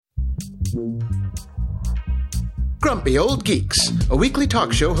Grumpy Old Geeks, a weekly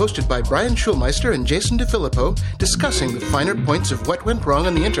talk show hosted by Brian Schulmeister and Jason DeFilippo, discussing the finer points of what went wrong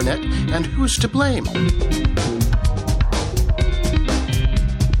on the internet and who's to blame.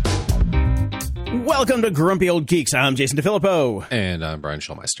 Welcome to Grumpy Old Geeks. I'm Jason DeFilippo. And I'm Brian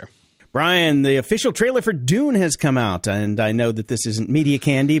Schulmeister. Brian, the official trailer for Dune has come out, and I know that this isn't media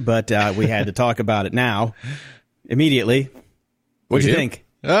candy, but we had to talk about it now, immediately. What'd you think?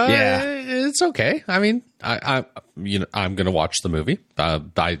 It's okay. I mean, I'm going to watch the movie.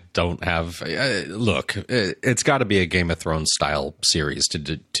 I don't have look. It's got to be a Game of Thrones style series to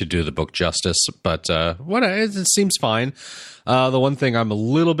do the book justice. But it seems fine. The one thing I'm a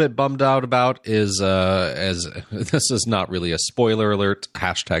little bit bummed out about is, as this is not really a spoiler alert,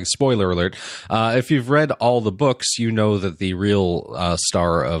 #spoiler alert. If you've read all the books, you know that the real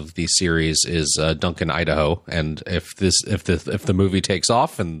star of the series is Duncan Idaho. And if the movie takes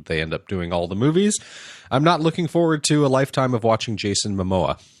off and they end up doing all the movies, I'm not looking forward to a lifetime of watching Jason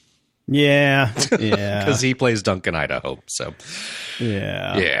Momoa. Yeah. Because he plays Duncan Idaho. So,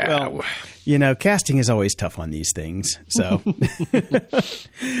 yeah. Well, casting is always tough on these things. So,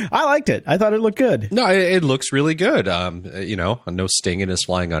 I liked it. I thought it looked good. No, it looks really good. No Sting in his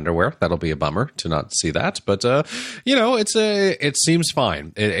flying underwear. That'll be a bummer to not see that. But it seems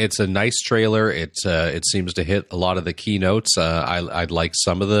fine. It's a nice trailer. It seems to hit a lot of the keynotes. I like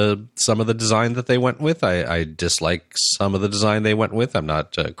some of the design that they went with. I dislike some of the design they went with. I'm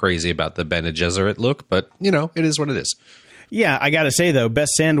not crazy about the Bene Gesserit look, but it is what it is. Yeah, I got to say though,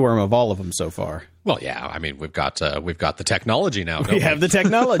 best sandworm of all of them so far. Well, yeah, I mean we've got the technology now. We have the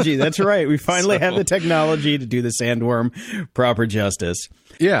technology. That's right. We finally have the technology to do the sandworm proper justice.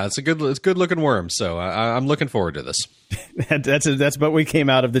 Yeah, it's a good looking worm. So I'm looking forward to this. That's what we came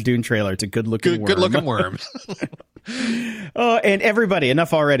out of the Dune trailer. It's a good looking worm. Good looking worm. Oh, and everybody,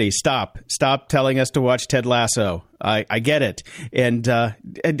 enough already. Stop telling us to watch Ted Lasso. I get it. And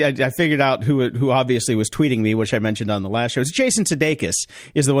I figured out who obviously was tweeting me, which I mentioned on the last show. It's Jason Sudeikis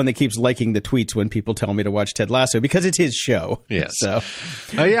is the one that keeps liking the tweets when people tell me to watch Ted Lasso because it's his show. Yes. So,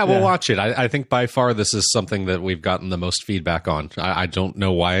 we'll watch it. I think by far this is something that we've gotten the most feedback on. I don't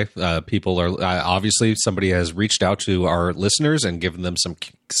know why people are obviously somebody has reached out to our listeners and given them some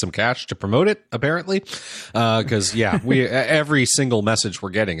cash to promote it, apparently. Because we every single message we're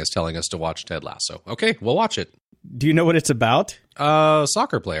getting is telling us to watch Ted Lasso. Okay, we'll watch it. Do you know what it's about?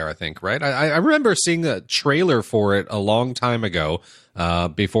 Soccer player, I think, right? I remember seeing a trailer for it a long time ago,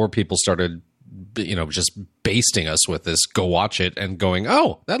 before people started, just basting us with this, go watch it, and going,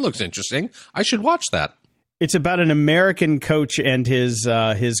 oh, that looks interesting. I should watch that. It's about an American coach and his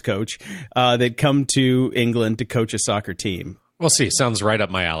coach that come to England to coach a soccer team. We'll see. Sounds right up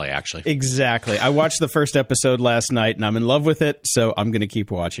my alley, actually. Exactly. I watched the first episode last night, and I'm in love with it, so I'm going to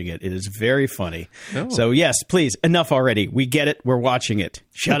keep watching it. It is very funny. Oh. So, yes, please, enough already. We get it. We're watching it.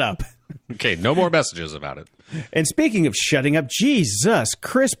 Shut up. Okay, no more messages about it. And speaking of shutting up, Jesus,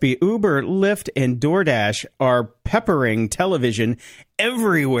 Crispy, Uber, Lyft, and DoorDash are peppering television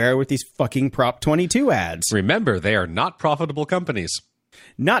everywhere with these fucking Prop 22 ads. Remember, they are not profitable companies.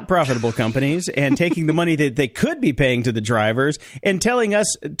 Not profitable companies, and taking the money that they could be paying to the drivers and telling us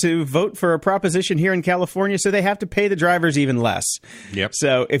to vote for a proposition here in California so they have to pay the drivers even less. Yep.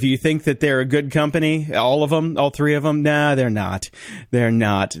 So if you think that they're a good company, all of them, all three of them, nah, they're not. They're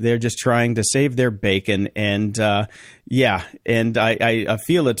not. They're just trying to save their bacon. And and I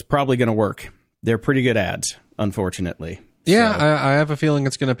feel it's probably going to work. They're pretty good ads, unfortunately. Yeah, so. I have a feeling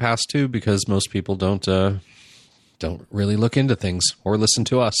it's going to pass too because most people don't really look into things or listen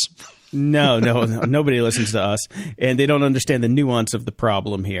to us. No, nobody listens to us, and they don't understand the nuance of the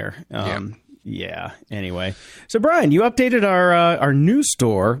problem here. Yeah. Anyway, so Brian, you updated our new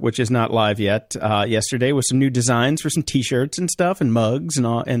store, which is not live yet, yesterday with some new designs for some T-shirts and stuff and mugs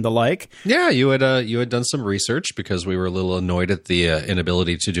and the like. Yeah, you had done some research because we were a little annoyed at the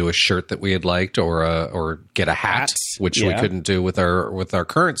inability to do a shirt that we had liked or get a hat, which we couldn't do with our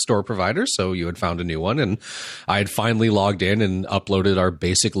current store provider. So you had found a new one, and I had finally logged in and uploaded our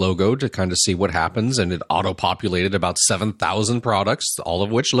basic logo to kind of see what happens, and it auto-populated about 7,000 products, all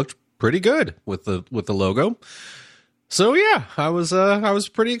of which looked pretty good with the logo. So yeah, I was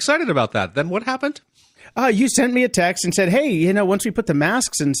pretty excited about that. Then what happened? You sent me a text and said, hey, once we put the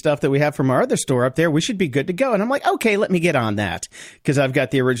masks and stuff that we have from our other store up there, we should be good to go. And I'm like, okay, let me get on that because I've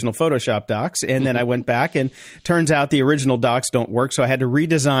got the original Photoshop docs. And then I went back and turns out the original docs don't work. So I had to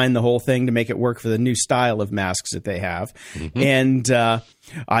redesign the whole thing to make it work for the new style of masks that they have. Mm-hmm. And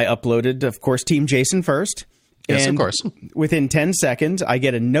I uploaded, of course, Team Jason first. Yes, and of course. within 10 seconds, I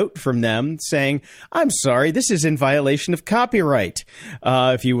get a note from them saying, "I'm sorry, this is in violation of copyright.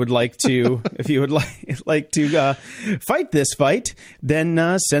 If you would like to, fight this fight,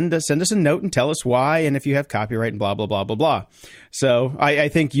 then send us a note and tell us why, and if you have copyright and blah blah blah blah blah." So I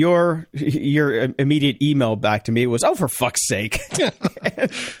think your immediate email back to me was, "Oh, for fuck's sake!"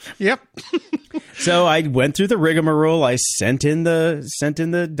 Yep. So I went through the rigmarole. I sent in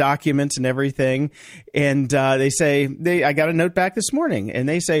the documents and everything, and I got a note back this morning, and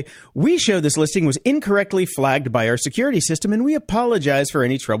they say, "We show this listing was incorrectly flagged by our security system, and we apologize for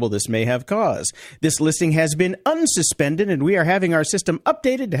any trouble this may have caused. This listing has been unsuspended, and we are having our system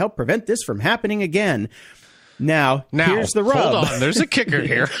updated to help prevent this from happening again." Now, here's the rub. Hold on. There's a kicker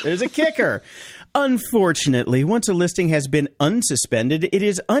here. There's a kicker. Unfortunately, once a listing has been unsuspended, it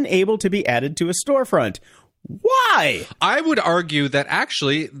is unable to be added to a storefront. Why? I would argue that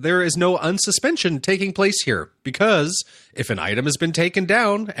actually there is no unsuspension taking place here, because if an item has been taken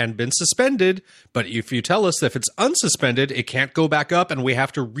down and been suspended, but if you tell us if it's unsuspended, it can't go back up and we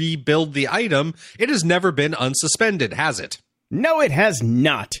have to rebuild the item, it has never been unsuspended, has it? No, it has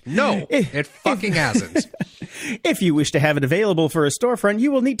not. No, it fucking hasn't. If you wish to have it available for a storefront,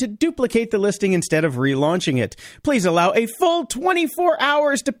 you will need to duplicate the listing instead of relaunching it. Please allow a full 24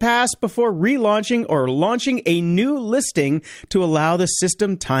 hours to pass before relaunching or launching a new listing to allow the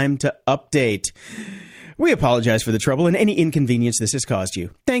system time to update. We apologize for the trouble and any inconvenience this has caused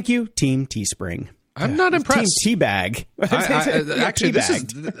you. Thank you, Team Teespring. I'm not impressed. Team Teabag. Actually, this is...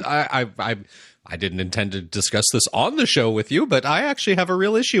 I didn't intend to discuss this on the show with you, but I actually have a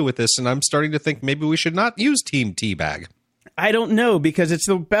real issue with this, and I'm starting to think maybe we should not use Team Teabag. I don't know, because it's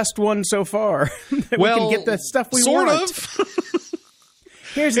the best one so far. Well, we can get the stuff we sort want. of.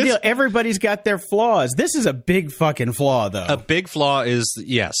 Here's the deal. Everybody's got their flaws. This is a big fucking flaw, though. A big flaw is,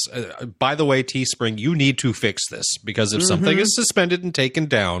 yes. By the way, Teespring, you need to fix this, because if something is suspended and taken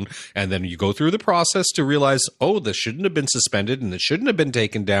down, and then you go through the process to realize, oh, this shouldn't have been suspended and it shouldn't have been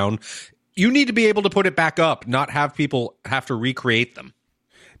taken down, you need to be able to put it back up, not have people have to recreate them.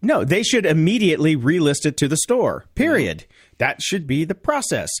 No, they should immediately relist it to the store, period. That should be the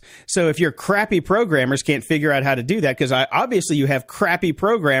process. So if your crappy programmers can't figure out how to do that, because obviously you have crappy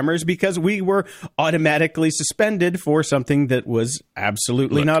programmers because we were automatically suspended for something that was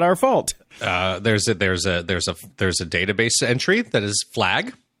absolutely not our fault. There's a database entry that is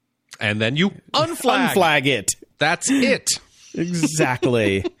flag, and then you unflag it. That's it.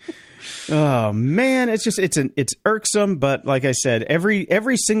 Exactly. Oh man, it's irksome, but like I said,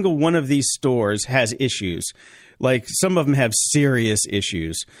 every single one of these stores has issues. Like, some of them have serious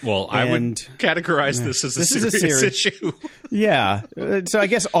issues. Well, I would categorize this as a serious issue. Yeah. So I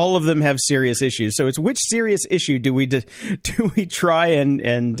guess all of them have serious issues. So it's which serious issue do we try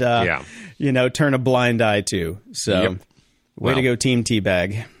and turn a blind eye to? So way to go, Team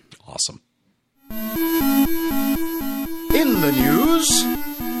Teabag. Awesome. In the news...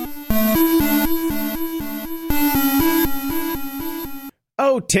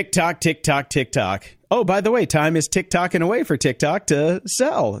 Oh, TikTok, TikTok, TikTok. Oh, by the way, time is tick-tocking away for TikTok to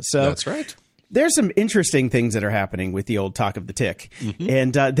sell. So that's right. There's some interesting things that are happening with the old talk of the tick.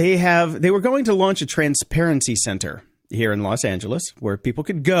 And they were going to launch a transparency center here in Los Angeles where people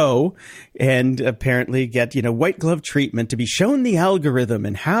could go and apparently get, white glove treatment to be shown the algorithm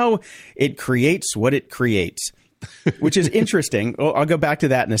and how it creates what it creates. Which is interesting. I'll go back to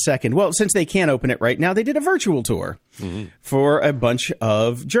that in a second. Well, since they can't open it right now, they did a virtual tour for a bunch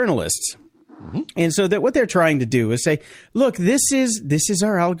of journalists. And so that what they're trying to do is say, look, this is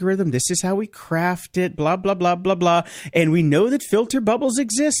our algorithm. This is how we craft it, blah, blah, blah, blah, blah. And we know that filter bubbles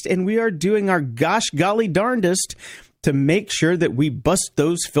exist, and we are doing our gosh golly darndest to make sure that we bust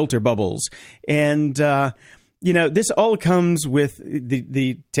those filter bubbles. And, this all comes with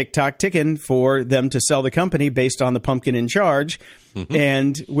the TikTok ticking for them to sell the company based on the pumpkin in charge,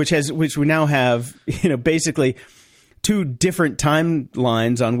 and which we now have, basically two different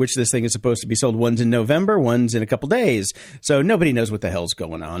timelines on which this thing is supposed to be sold. One's in November, one's in a couple days. So nobody knows what the hell's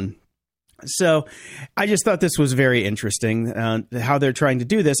going on. So I just thought this was very interesting, how they're trying to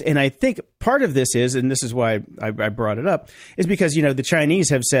do this. And I think part of this is, and this is why I brought it up, is because, the Chinese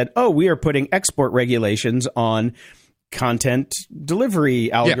have said, oh, we are putting export regulations on content delivery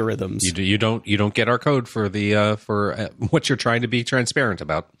algorithms. Yeah. You don't get our code for the for what you're trying to be transparent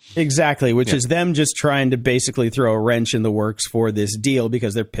about. Exactly, which is them just trying to basically throw a wrench in the works for this deal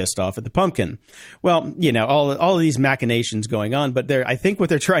because they're pissed off at the pumpkin. Well, all of these machinations going on, but I think what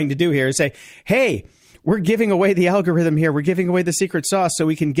they're trying to do here is say, hey, we're giving away the algorithm here. We're giving away the secret sauce so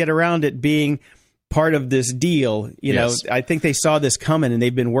we can get around it being part of this deal. You know, I think they saw this coming, and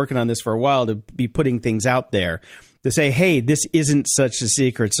they've been working on this for a while to be putting things out there to say, hey, this isn't such a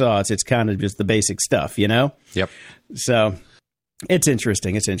secret sauce. It's kind of just the basic stuff, you know? Yep. So it's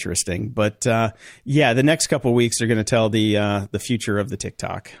interesting. It's interesting. But yeah, the next couple of weeks are going to tell the future of the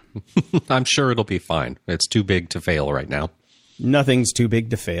TikTok. I'm sure it'll be fine. It's too big to fail right now. Nothing's too big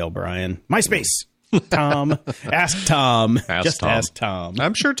to fail, Brian. MySpace. Tom. Ask Tom. Ask Tom.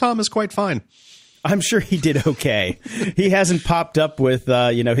 I'm sure Tom is quite fine. I'm sure he did okay. He hasn't popped up with,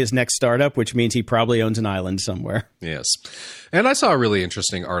 his next startup, which means he probably owns an island somewhere. Yes. And I saw a really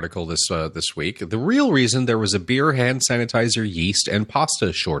interesting article this week. The real reason there was a beer, hand sanitizer, yeast, and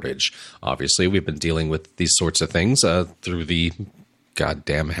pasta shortage. Obviously, we've been dealing with these sorts of things through the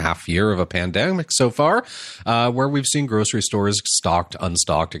goddamn half year of a pandemic so far, where we've seen grocery stores stocked,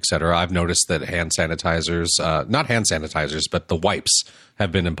 unstocked, etc. I've noticed that hand sanitizers, not hand sanitizers, but the wipes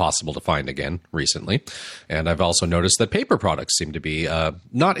have been impossible to find again recently. And I've also noticed that paper products seem to be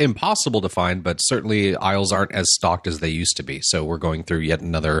not impossible to find, but certainly aisles aren't as stocked as they used to be. So we're going through yet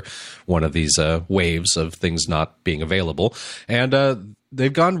another one of these waves of things not being available. And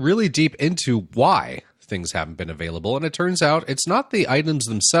they've gone really deep into why things haven't been available. And it turns out it's not the items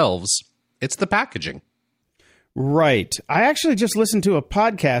themselves, it's the packaging. Right. I actually just listened to a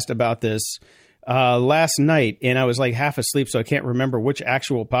podcast about this last night, and I was like half asleep, so I can't remember which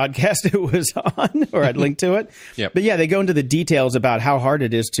actual podcast it was on, or I'd link to it. Yep. But yeah, they go into the details about how hard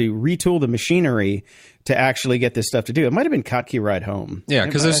it is to retool the machinery to actually get this stuff to do. It might have been Kottke Ride Home. Yeah,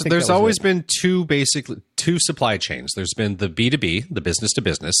 because there's always been two supply chains. There's been the B2B, the business to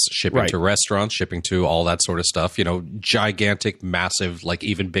business, shipping to restaurants, shipping to all that sort of stuff, gigantic, massive, like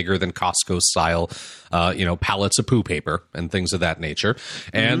even bigger than Costco style, pallets of poo paper and things of that nature.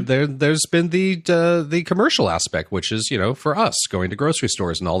 And there's been the commercial aspect, which is, for us going to grocery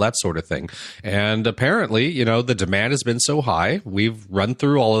stores and all that sort of thing. And apparently, the demand has been so high. We've run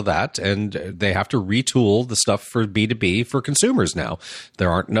through all of that, and they have to retool the stuff for B2B for consumers now. There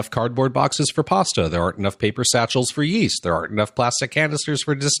aren't enough cardboard boxes for pasta. There aren't enough paper satchels for yeast. There aren't enough plastic canisters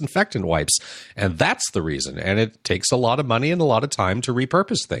for disinfectant wipes. And that's the reason. And it takes a lot of money and a lot of time to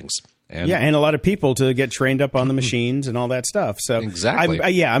repurpose things. And a lot of people to get trained up on the machines and all that stuff. So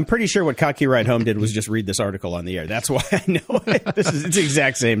exactly. I'm pretty sure what Kottke Ride Home did was just read this article on the air. That's why I know it. It's the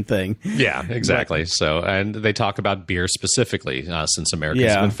exact same thing. Yeah, exactly. And they talk about beer specifically. Since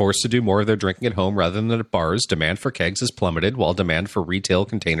Americans have been forced to do more of their drinking at home rather than at bars, demand for kegs has plummeted while demand for retail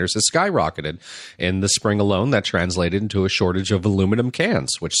containers has skyrocketed. In the spring alone, that translated into a shortage of aluminum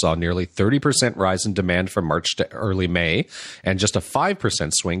cans, which saw nearly 30% rise in demand from March to early May, and just a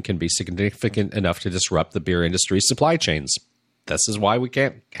 5% swing can be significant enough to disrupt the beer industry's supply chains. This is why we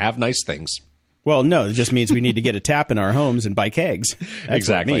can't have nice things. Well, no, it just means we need to get a tap in our homes and buy kegs. That's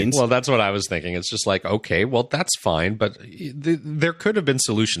exactly. What it means. Well, that's what I was thinking. It's just like, okay, well, that's fine, but there could have been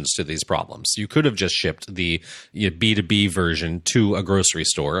solutions to these problems. You could have just shipped the B2B version to a grocery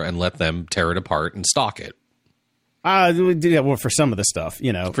store and let them tear it apart and stock it. Well, for some of the stuff,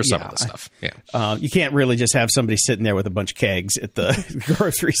 For some of the stuff, yeah. You can't really just have somebody sitting there with a bunch of kegs at the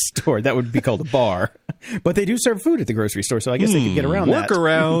grocery store. That would be called a bar. But they do serve food at the grocery store, so I guess they could get around that.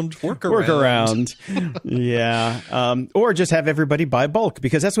 Workaround. Yeah. Or just have everybody buy bulk,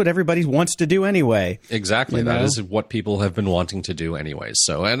 because that's what everybody wants to do anyway. Exactly. That is what people have been wanting to do anyways.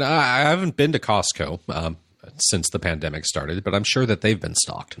 So, and I haven't been to Costco since the pandemic started, but I'm sure that they've been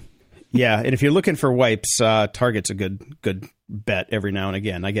stocked. Yeah, and if you're looking for wipes, Target's a good bet every now and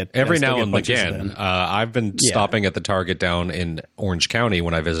again. Every now and again. I've been stopping at the Target down in Orange County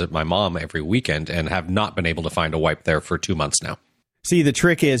when I visit my mom every weekend, and have not been able to find a wipe there for 2 months now. See, the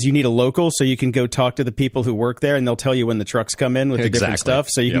trick is you need a local, so you can go talk to the people who work there, and they'll tell you when the trucks come in with the different stuff,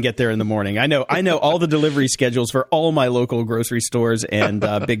 so you can get there in the morning. I know all the delivery schedules for all my local grocery stores and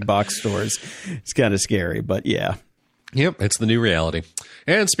big box stores. It's kind of scary, but yeah. Yep, it's the new reality.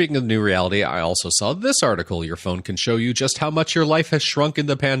 And speaking of the new reality, I also saw this article. Your phone can show you just how much your life has shrunk in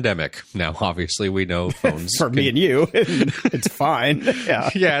the pandemic. Now, obviously, we know phones for me and you, it's fine. Yeah,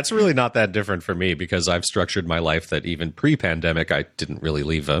 it's really not that different for me, because I've structured my life that even pre-pandemic, I didn't really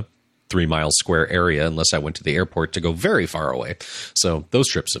leave a 3-mile square area unless I went to the airport to go very far away. So those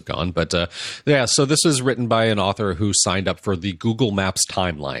trips have gone. But so this is written by an author who signed up for the Google Maps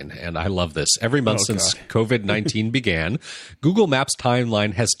timeline. And I love this. Every month since COVID-19 began, Google Maps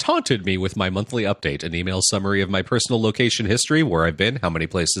timeline has taunted me with my monthly update, an email summary of my personal location history, where I've been, how many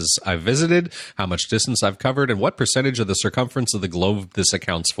places I've visited, how much distance I've covered, and what percentage of the circumference of the globe this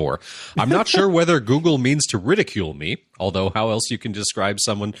accounts for. I'm not sure whether Google means to ridicule me, although how else you can describe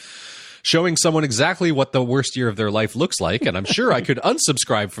someone showing someone exactly what the worst year of their life looks like, and I'm sure I could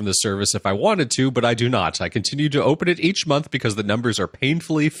unsubscribe from the service if I wanted to, but I do not. I continue to open it each month because the numbers are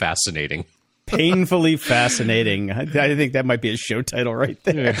painfully fascinating. Painfully fascinating. I think that might be a show title right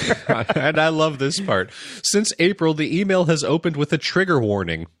there. And I love this part. Since April, the email has opened with a trigger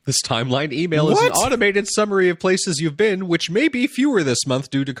warning. This timeline email is an automated summary of places you've been, which may be fewer this month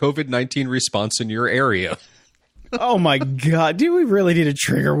due to COVID-19 response in your area. Oh my God. Do we really need a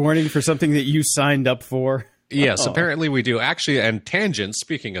trigger warning for something that you signed up for? Yes, apparently we do. Actually, and tangent,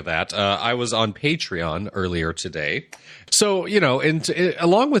 speaking of that, I was on Patreon earlier today. So,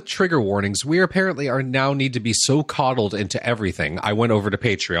 along with trigger warnings, we apparently now need to be so coddled into everything. I went over to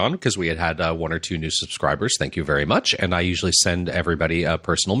Patreon because we had one or two new subscribers. Thank you very much. And I usually send everybody a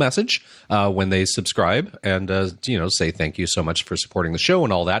personal message when they subscribe and, say thank you so much for supporting the show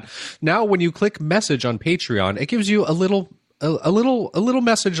and all that. Now, when you click message on Patreon, it gives you a little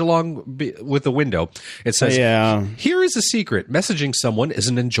message along with the window. It says, Here is a secret. Messaging someone is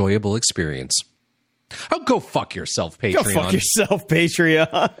an enjoyable experience. Oh, go fuck yourself, Patreon. Go fuck yourself,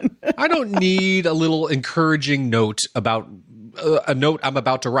 Patreon. I don't need a little encouraging note about a note I'm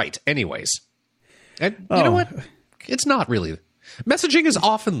about to write anyways. And you know what? It's not really. Messaging is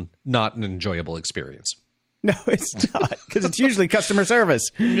often not an enjoyable experience. No, it's not, because it's usually customer service.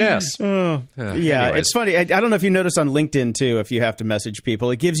 Yes. Yeah, anyways. It's funny. I don't know if you notice on LinkedIn, too, if you have to message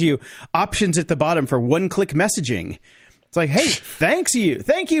people, it gives you options at the bottom for one-click messaging. It's like, hey, thank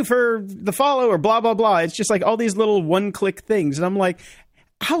you for the follow or blah, blah, blah. It's just like all these little one-click things. And I'm like,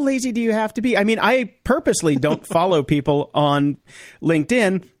 how lazy do you have to be? I mean, I purposely don't follow people on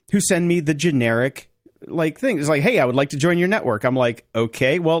LinkedIn who send me the generic thing. It's like, hey, I would like to join your network. I'm like,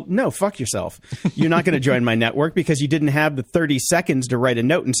 okay, well, no, fuck yourself. You're not going to join my network because you didn't have the 30 seconds to write a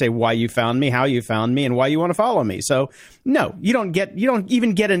note and say why you found me, how you found me, and why you want to follow me. So no, you don't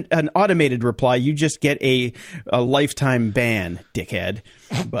even get an automated reply. You just get a lifetime ban, dickhead.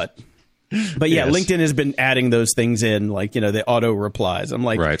 But yeah, yes. LinkedIn has been adding those things in, the auto replies. I'm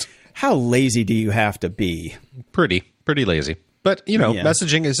like, right. How lazy do you have to be? Pretty lazy. But,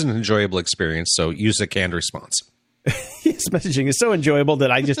 messaging is an enjoyable experience, so use a canned response. Yes, messaging is so enjoyable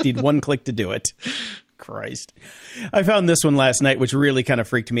that I just need one click to do it. Christ. I found this one last night, which really kind of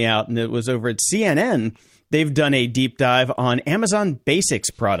freaked me out, and it was over at CNN. They've done a deep dive on Amazon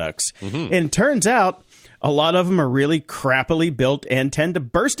Basics products. Mm-hmm. And it turns out a lot of them are really crappily built and tend to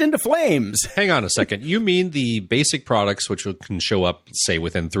burst into flames. Hang on a second. You mean the basic products, which can show up, say,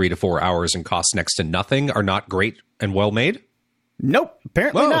 within 3 to 4 hours and cost next to nothing, are not great and well made? Nope,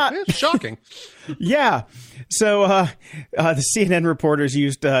 apparently not. It's shocking. Yeah. So the CNN reporters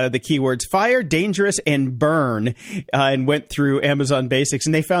used the keywords fire, dangerous, and burn and went through Amazon Basics.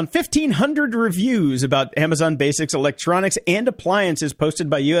 And they found 1,500 reviews about Amazon Basics electronics and appliances posted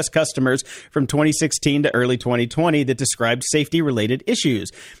by U.S. customers from 2016 to early 2020 that described safety-related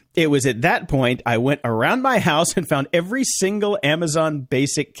issues. It was at that point I went around my house and found every single Amazon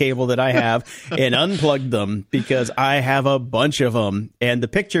Basic cable that I have and unplugged them because I have a bunch of them. And the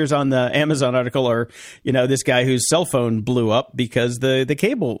pictures on the Amazon article are, this guy whose cell phone blew up because the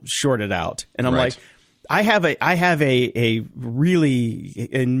cable shorted out. And I'm like, I have a really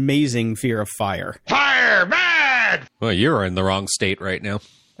amazing fear of fire. Fire, bad! Well, you're in the wrong state right now.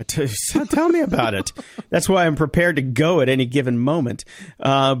 Tell me about it. That's why I'm prepared to go at any given moment.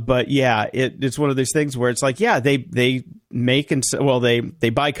 But yeah, it's one of those things where it's like, yeah, they make and sell, they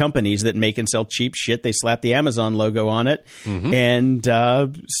buy companies that make and sell cheap shit. They slap the Amazon logo on it and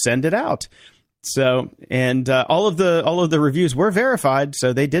send it out. So and all of the reviews were verified,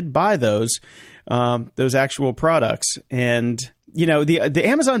 so they did buy those actual products. And the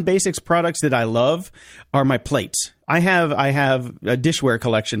Amazon Basics products that I love are my plates. I have a dishware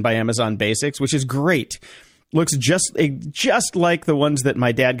collection by Amazon Basics, which is great. Looks just like the ones that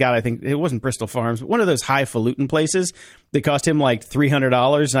my dad got. I think it wasn't Bristol Farms, but one of those highfalutin places that cost him like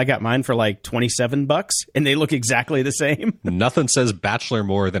 $300, and I got mine for like $27, and they look exactly the same. Nothing says bachelor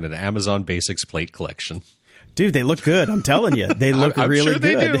more than an Amazon Basics plate collection. Dude, they look good. I'm telling you, they look really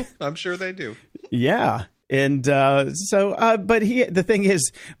good. I'm sure they do. Yeah. And but the thing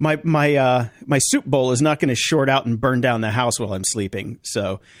is, my soup bowl is not going to short out and burn down the house while I'm sleeping.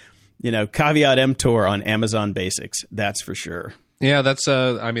 So, caveat emptor on Amazon Basics, that's for sure. Yeah, that's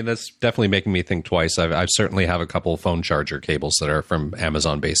definitely making me think twice. I certainly have a couple phone charger cables that are from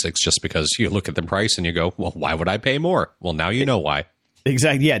Amazon Basics, just because you look at the price and you go, well, why would I pay more? Well, now you know why.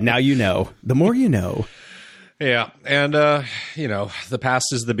 Exactly. Yeah, now you know. The more you know. Yeah, and, the past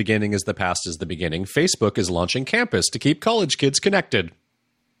is the beginning as the past is the beginning. Facebook is launching Campus to keep college kids connected.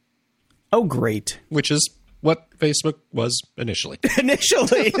 Oh, great. Which is what Facebook was initially.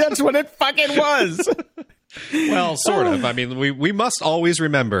 Initially, that's what it fucking was. Well, sort of. I mean, we must always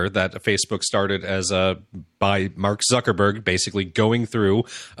remember that Facebook started as by Mark Zuckerberg, basically going through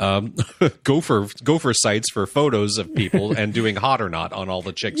gopher sites for photos of people and doing Hot or Not on all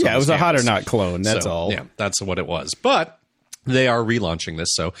the chicks. Yeah, on it was campus. a Hot or Not clone. That's all. Yeah, that's what it was. But they are relaunching this.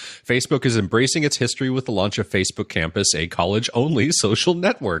 So Facebook is embracing its history with the launch of Facebook Campus, a college-only social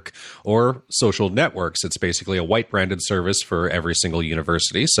network, or social networks. It's basically a white-branded service for every single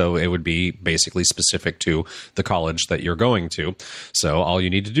university. So it would be basically specific to the college that you're going to. So all you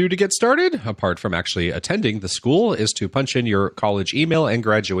need to do to get started, apart from actually attending the school, is to punch in your college email and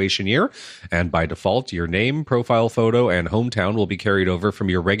graduation year. And by default, your name, profile photo, and hometown will be carried over from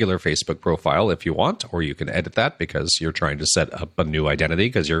your regular Facebook profile if you want, or you can edit that because you're trying to set up a new identity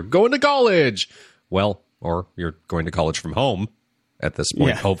because you're going to college. Well, or you're going to college from home at this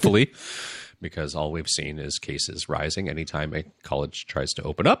point, hopefully, because all we've seen is cases rising anytime a college tries to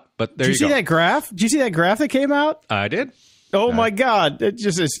open up. But there you go. Did you see that graph? Did you see that graph that came out? I did. Oh my God. It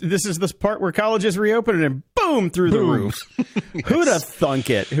just is, this is this part where colleges reopen and boom, through the roof. Yes. Who'd have thunk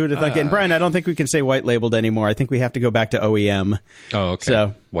it? Who'd have thunk it? And Brian, I don't think we can say white labeled anymore. I think we have to go back to OEM. Oh, okay.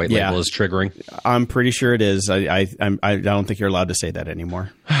 So, white label is triggering. I'm pretty sure it is. I don't think you're allowed to say that anymore.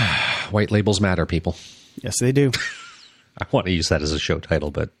 White labels matter, people. Yes, they do. I want to use that as a show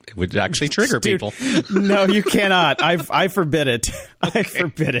title, but it would actually trigger people. No, you cannot. I forbid it. I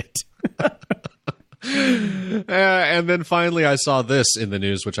forbid it. And then finally, I saw this in the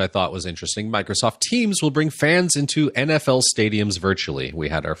news, which I thought was interesting. Microsoft Teams will bring fans into NFL stadiums virtually. We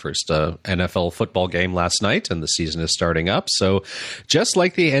had our first NFL football game last night, and the season is starting up. So just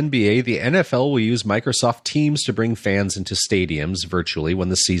like the NBA, the NFL will use Microsoft Teams to bring fans into stadiums virtually when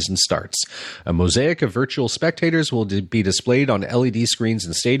the season starts. A mosaic of virtual spectators will be displayed on LED screens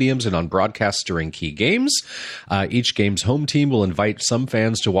in stadiums and on broadcasts during key games. Each game's home team will invite some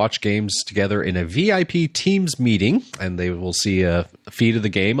fans to watch games together in a VIP Teams meeting, and they will see a feed of the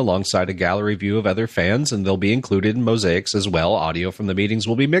game alongside a gallery view of other fans, and they'll be included in mosaics as well. Audio from the meetings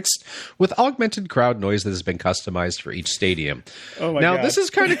will be mixed with augmented crowd noise that has been customized for each stadium. Oh my now, God. This is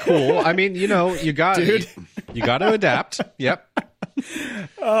kind of cool. I mean, you got to adapt. Yep.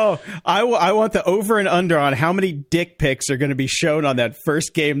 Oh, I want the over and under on how many dick pics are going to be shown on that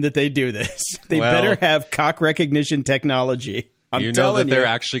first game that they do this. They better have cock recognition technology. You know that they're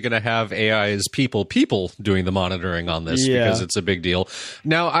actually going to have AI as people doing the monitoring on this because it's a big deal.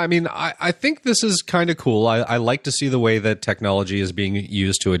 Now, I mean, I think this is kind of cool. I like to see the way that technology is being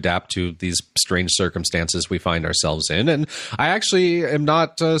used to adapt to these strange circumstances we find ourselves in. And I actually am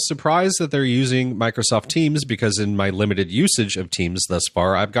not surprised that they're using Microsoft Teams because in my limited usage of Teams thus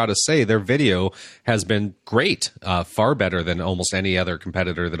far, I've got to say their video has been great, far better than almost any other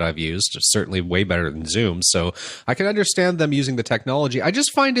competitor that I've used, certainly way better than Zoom. So I can understand them using the technology. I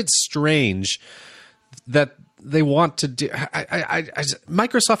just find it strange that they want to do.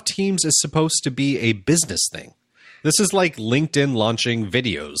 Microsoft Teams is supposed to be a business thing. This is like LinkedIn launching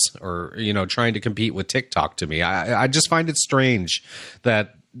videos or, trying to compete with TikTok to me. I just find it strange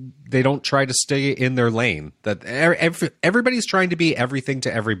that they don't try to stay in their lane, that everybody's trying to be everything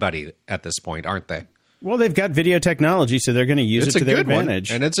to everybody at this point, aren't they? Well, they've got video technology, so they're going to use it to their advantage.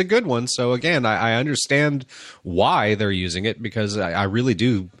 And it's a good one. So again, I understand why they're using it because I really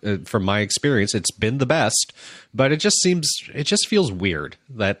do. From my experience, it's been the best. But it just feels weird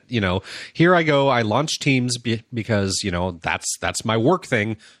that, here I go. I launch Teams because, that's my work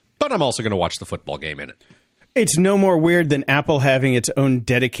thing. But I'm also going to watch the football game in it. It's no more weird than Apple having its own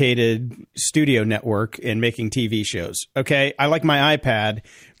dedicated studio network and making TV shows. Okay, I like my iPad,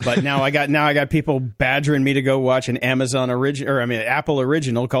 but now I got people badgering me to go watch an Apple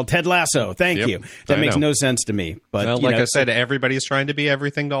original called Ted Lasso. Thank you. That makes no sense to me. But I said, everybody's trying to be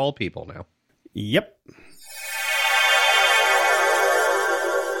everything to all people now. Yep.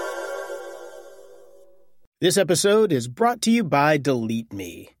 This episode is brought to you by Delete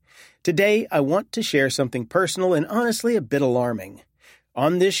Me. Today, I want to share something personal and honestly a bit alarming.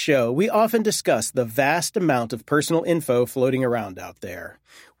 On this show, we often discuss the vast amount of personal info floating around out there.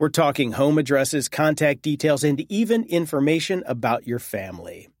 We're talking home addresses, contact details, and even information about your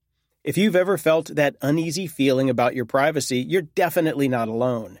family. If you've ever felt that uneasy feeling about your privacy, you're definitely not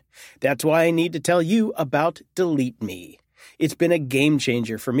alone. That's why I need to tell you about Delete Me. It's been a game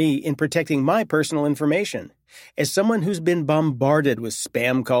changer for me in protecting my personal information. As someone who's been bombarded with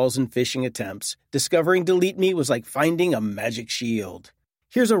spam calls and phishing attempts, discovering Delete Me was like finding a magic shield.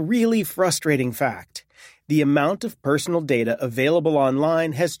 Here's a really frustrating fact. The amount of personal data available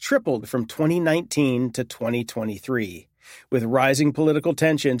online has tripled from 2019 to 2023. With rising political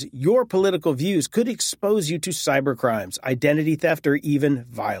tensions, your political views could expose you to cybercrimes, identity theft, or even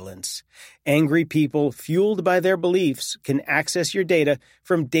violence. Angry people, fueled by their beliefs, can access your data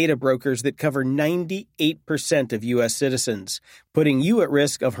from data brokers that cover 98% of U.S. citizens, putting you at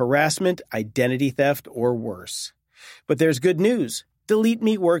risk of harassment, identity theft, or worse. But there's good news. Delete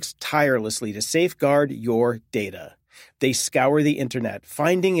Me works tirelessly to safeguard your data. They scour the internet,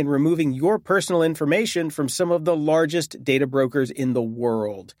 finding and removing your personal information from some of the largest data brokers in the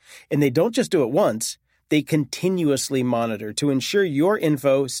world. And they don't just do it once, they continuously monitor to ensure your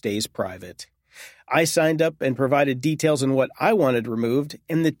info stays private. I signed up and provided details on what I wanted removed,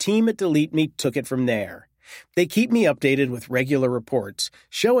 and the team at Delete Me took it from there. They keep me updated with regular reports,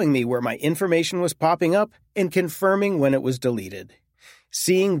 showing me where my information was popping up and confirming when it was deleted.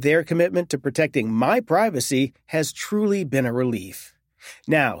 Seeing their commitment to protecting my privacy has truly been a relief.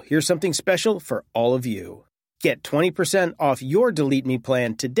 Now, here's something special for all of you. Get 20% off your Delete Me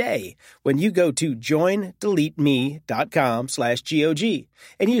plan today when you go to joindeleteme.com/GOG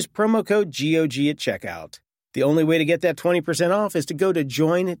and use promo code GOG at checkout. The only way to get that 20% off is to go to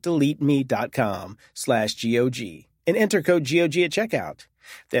joindeleteme.com/GOG and enter code GOG at checkout.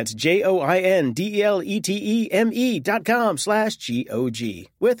 That's joindeleteme.com/GOG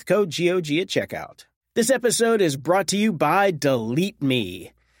with code GOG at checkout. This episode is brought to you by Delete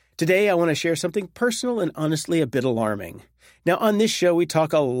Me. Today, I want to share something personal and honestly a bit alarming. Now, on this show, we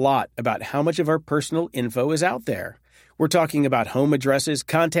talk a lot about how much of our personal info is out there. We're talking about home addresses,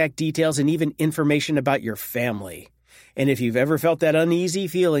 contact details, and even information about your family. And if you've ever felt that uneasy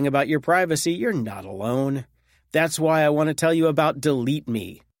feeling about your privacy, you're not alone. That's why I want to tell you about Delete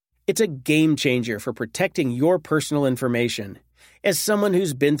Me. It's a game changer for protecting your personal information. As someone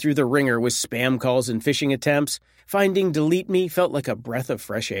who's been through the ringer with spam calls and phishing attempts, finding Delete Me felt like a breath of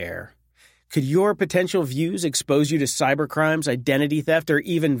fresh air. Could your potential views expose you to cybercrimes, identity theft, or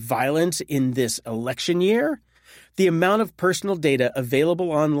even violence in this election year? The amount of personal data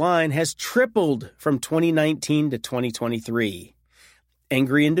available online has tripled from 2019 to 2023.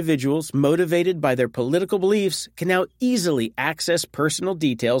 Angry individuals, motivated by their political beliefs, can now easily access personal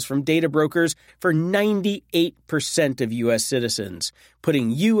details from data brokers for 98% of U.S. citizens, putting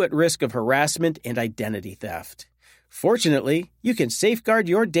you at risk of harassment and identity theft. Fortunately, you can safeguard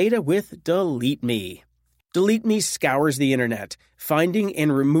your data with Delete Me. Delete Me scours the internet, finding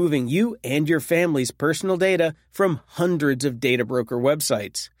and removing you and your family's personal data from hundreds of data broker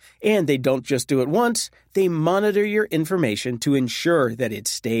websites. And they don't just do it once, they monitor your information to ensure that it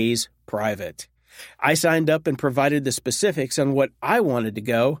stays private. I signed up and provided the specifics on what I wanted to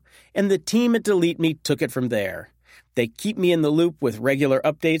go, and the team at Delete Me took it from there. They keep me in the loop with regular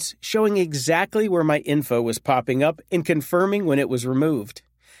updates, showing exactly where my info was popping up and confirming when it was removed.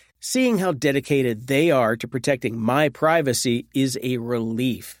 Seeing how dedicated they are to protecting my privacy is a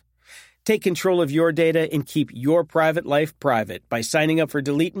relief. Take control of your data and keep your private life private by signing up for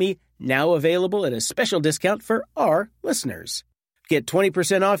Delete Me, now available at a special discount for our listeners. Get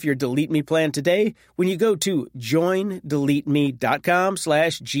 20% off your Delete Me plan today when you go to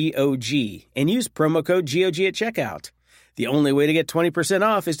joindeleteme.com/GOG and use promo code GOG at checkout. The only way to get 20%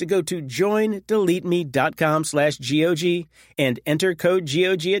 off is to go to joindeleteme.com/GOG and enter code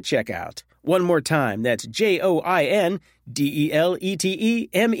GOG at checkout. One more time, that's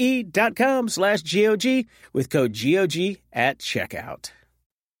joindeleteme.com/GOG with code GOG at checkout.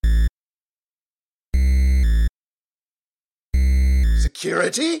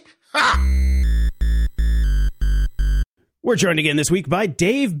 Security? Ha! We're joined again this week by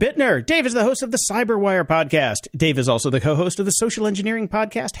Dave Bittner. Dave is the host of the Cyberwire podcast. Dave is also the co-host of the social engineering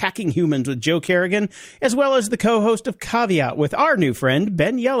podcast, Hacking Humans with Joe Kerrigan, as well as the co-host of Caveat with our new friend,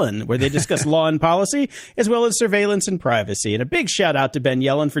 Ben Yellen, where they discuss law and policy, as well as surveillance and privacy. And a big shout out to Ben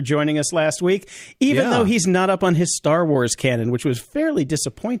Yellen for joining us last week, even though he's not up on his Star Wars canon, which was fairly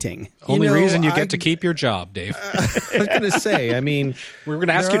disappointing. Only reason you get to keep your job, Dave. I was going to say, I mean, we're going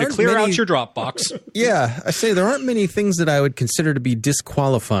to ask you to clear out your Dropbox. Yeah, I say there aren't many things that I would consider to be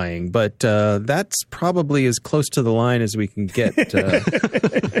disqualifying, but that's probably as close to the line as we can get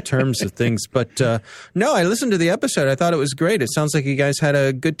in terms of things. But no, I listened to the episode. I thought it was great. It sounds like you guys had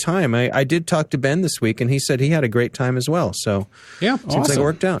a good time. I did talk to Ben this week, and he said he had a great time as well. So yeah, seems like it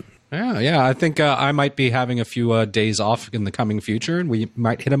worked out. Yeah. I think I might be having a few days off in the coming future, and we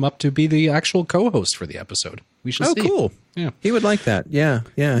might hit him up to be the actual co-host for the episode. We shall see. Oh, cool. Yeah, he would like that. Yeah.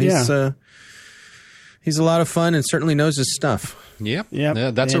 He's a lot of fun and certainly knows his stuff. Yeah.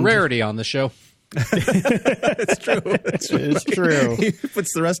 That's a rarity on the show. It's true. It's true. He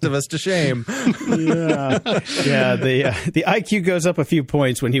puts the rest of us to shame. Yeah. The IQ goes up a few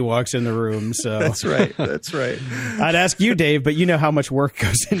points when he walks in the room. So That's right. I'd ask you, Dave, but you know how much work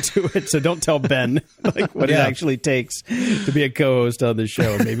goes into it, so don't tell Ben what it actually takes to be a co-host on the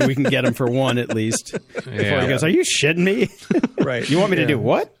show. Maybe we can get him for one at least. Before he goes, "Are you shitting me?" Right. You want me to do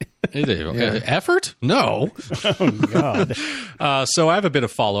what? Effort? No. Oh, God. So I have a bit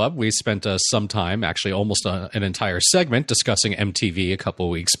of follow-up. We spent some time, actually almost an entire segment, discussing MTV a couple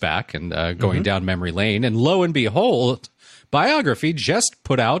of weeks back and going down memory lane. And lo and behold, Biography just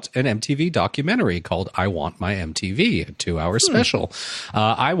put out an MTV documentary called I Want My MTV, a 2-hour special.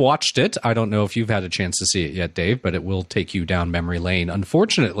 I watched it. I don't know if you've had a chance to see it yet, Dave, but it will take you down memory lane.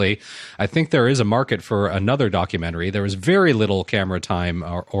 Unfortunately, I think there is a market for another documentary. There was very little camera time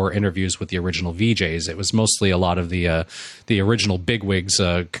or interviews with the original VJs. It was mostly a lot of the original bigwigs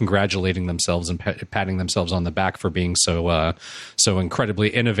congratulating themselves and patting themselves on the back for being so incredibly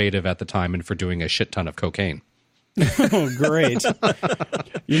innovative at the time and for doing a shit ton of cocaine. Oh, great.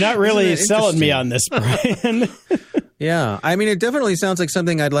 You're not really selling me on this, Brian. Yeah. I mean, it definitely sounds like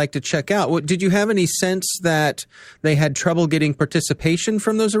something I'd like to check out. Did you have any sense that they had trouble getting participation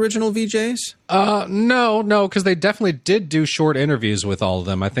from those original VJs? No, because they definitely did do short interviews with all of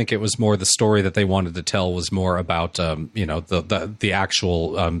them. I think it was more the story that they wanted to tell was more about, the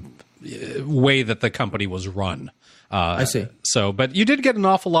actual way that the company was run. I see. So, but you did get an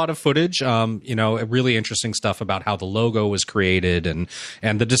awful lot of footage, really interesting stuff about how the logo was created and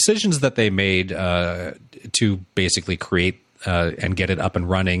the decisions that they made to basically create and get it up and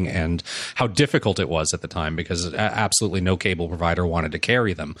running, and how difficult it was at the time because absolutely no cable provider wanted to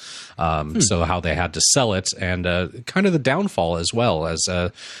carry them. So how they had to sell it, and kind of the downfall as well as,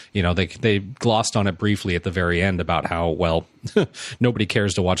 they glossed on it briefly at the very end about how, well, nobody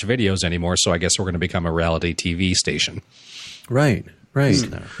cares to watch videos anymore. So I guess we're going to become a reality TV station. Right.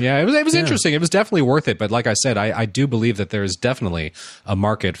 Yeah, it was interesting. It was definitely worth it. But like I said, I do believe that there is definitely a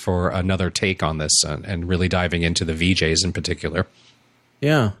market for another take on this and really diving into the VJs in particular.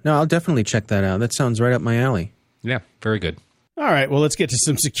 Yeah. No, I'll definitely check that out. That sounds right up my alley. Yeah, very good. All right, well, let's get to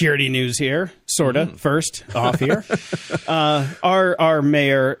some security news here. Sorta. First off here. Our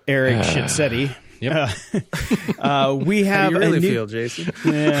mayor, Eric Schitzetti. Yep. We have How do you really feel, Jason?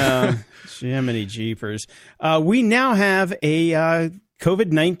 Yeah. Jiminy Jeepers. We now have a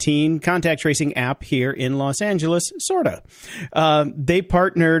COVID-19 contact tracing app here in Los Angeles, sorta. They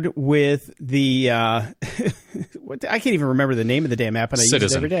partnered with the I can't even remember the name of the damn app, and I use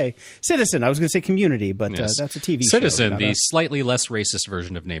it every day. Citizen. I was going to say Community, but that's a TV show. Citizen, the slightly less racist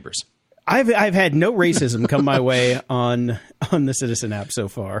version of Neighbors. I've had no racism come my way on the Citizen app so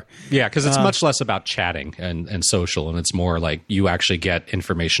far. Yeah, because it's much less about chatting and social, and it's more like you actually get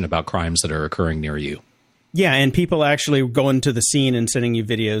information about crimes that are occurring near you. Yeah, and people actually going to the scene and sending you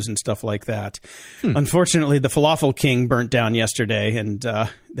videos and stuff like that. Unfortunately, the Falafel King burnt down yesterday, and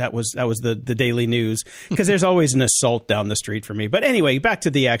that was the daily news, because there's always an assault down the street for me. But anyway, back to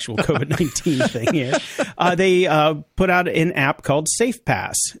the actual COVID-19 thing here. They put out an app called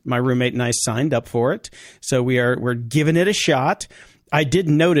SafePass. My roommate and I signed up for it, so we're giving it a shot. I did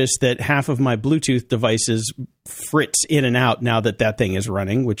notice that half of my Bluetooth devices fritz in and out now that thing is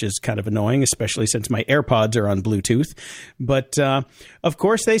running, which is kind of annoying, especially since my AirPods are on Bluetooth. But, of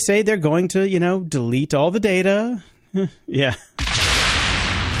course, they say they're going to, delete all the data. Yeah.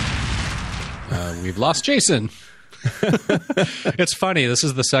 We've lost Jason. It's funny. This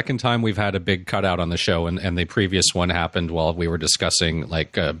is the second time we've had a big cutout on the show, and the previous one happened while we were discussing,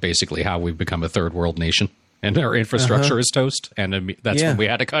 basically how we've become a third world nation. And our infrastructure is toast, and that's when we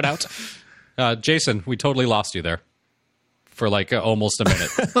had to cut out. Jason, we totally lost you there for almost a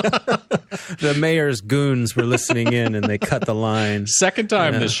minute. The mayor's goons were listening in, and they cut the line. Second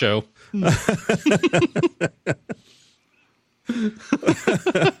time this show.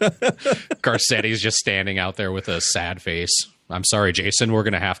 Garcetti's just standing out there with a sad face. I'm sorry, Jason. We're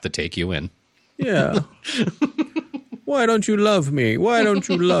going to have to take you in. Yeah. Why don't you love me? Why don't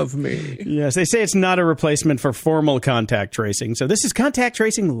you love me? Yes, they say it's not a replacement for formal contact tracing. So this is contact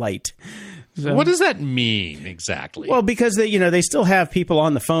tracing light. So, what does that mean exactly? Well, because they still have people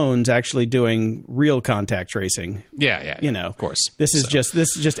on the phones actually doing real contact tracing. Yeah. Of course. This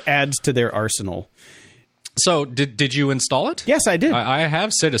just adds to their arsenal. So did you install it? Yes, I did. I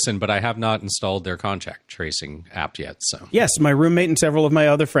have Citizen, but I have not installed their contact tracing app yet. So yes, my roommate and several of my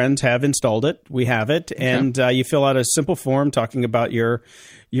other friends have installed it. We have it, and you fill out a simple form talking about your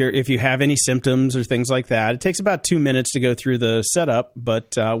if you have any symptoms or things like that. It takes about 2 minutes to go through the setup,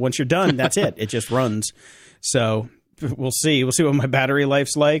 but once you're done, that's it. It just runs. So we'll see. We'll see what my battery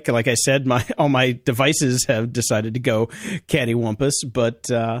life's like. Like I said, all my devices have decided to go cattywampus, but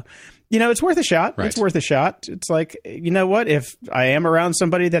it's worth a shot. Right. It's worth a shot. It's like, you know what? If I am around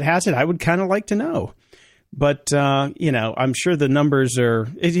somebody that has it, I would kind of like to know. But, I'm sure the numbers are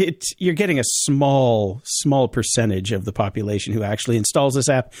you're getting a small percentage of the population who actually installs this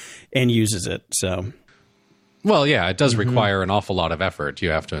app and uses it. So, well, yeah, it does require an awful lot of effort.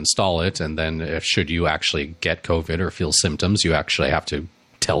 You have to install it. And then should you actually get COVID or feel symptoms, you actually have to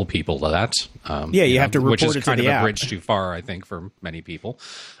tell people that. You have to report which is it to kind the of a app. bridge too far, I think, for many people.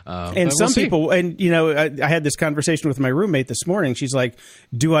 And some people, and I had this conversation with my roommate this morning. She's like,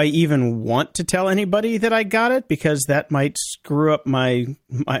 "Do I even want to tell anybody that I got it because that might screw up my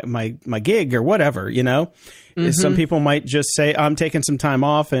gig or whatever?" Some people might just say, "I'm taking some time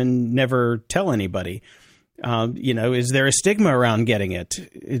off," and never tell anybody. Is there a stigma around getting it?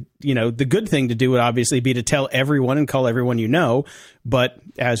 The good thing to do would obviously be to tell everyone and call everyone you know. But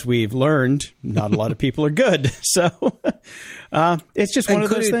as we've learned, not a lot of people are good. So it's just one of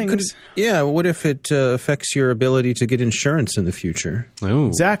those things. What if it affects your ability to get insurance in the future? Ooh.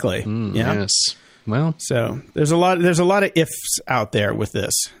 Exactly. Yeah. Yes. Well, so there's a lot of ifs out there with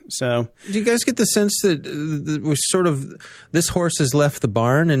this. So do you guys get the sense that we're sort of this horse has left the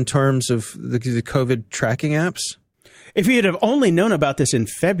barn in terms of the COVID tracking apps? If you'd have only known about this in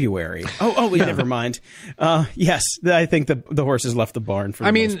February. Never mind. Yes, I think the horse has left the barn for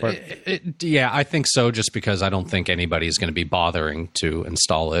the most part. I think so, just because I don't think anybody's going to be bothering to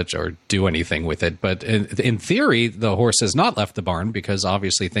install it or do anything with it. But in theory, the horse has not left the barn because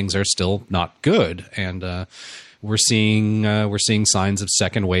obviously things are still not good. And we're seeing signs of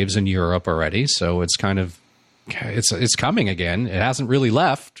second waves in Europe already. So it's kind of it's coming again. It hasn't really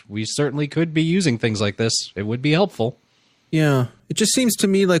left. We certainly could be using things like this. It would be helpful. Yeah. It just seems to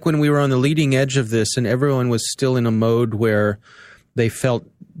me like when we were on the leading edge of this and everyone was still in a mode where they felt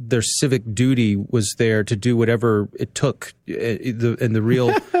their civic duty was there to do whatever it took, and the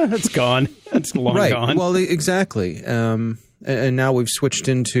real... That's gone. That's long gone. Well, exactly. And now we've switched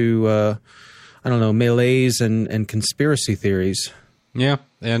into, melees and conspiracy theories. Yeah,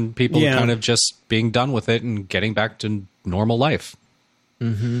 and people kind of just being done with it and getting back to normal life.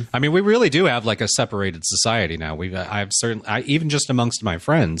 Mm-hmm. I mean, we really do have like a separated society now. Even just amongst my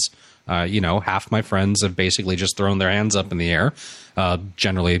friends, half my friends have basically just thrown their hands up in the air.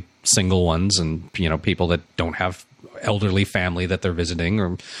 Generally, single ones, and people that don't have elderly family that they're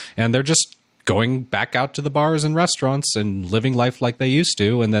visiting, and they're just going back out to the bars and restaurants and living life like they used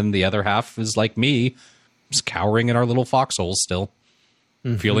to. And then the other half is like me, just cowering in our little foxholes still.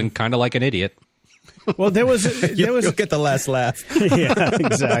 Mm-hmm. Feeling kind of like an idiot. Well, you'll get the last laugh. Yeah,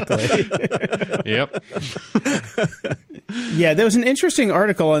 exactly. Yep. Yeah, there was an interesting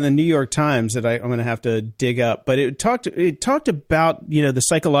article on the New York Times that I'm going to have to dig up, but it talked about the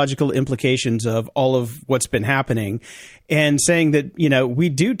psychological implications of all of what's been happening, and saying that we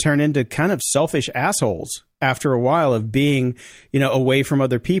do turn into kind of selfish assholes after a while of being, away from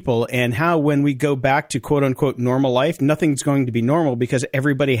other people, and how when we go back to quote unquote normal life, nothing's going to be normal because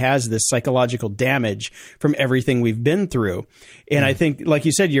everybody has this psychological damage from everything we've been through. And I think, like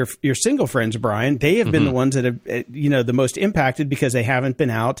you said, your single friends, Brian, they have been the ones that have, the most impacted because they haven't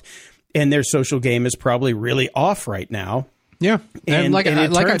been out and their social game is probably really off right now. Yeah, and like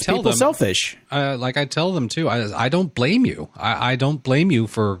I tell them, selfish. Like I tell them too. I don't blame you. I don't blame you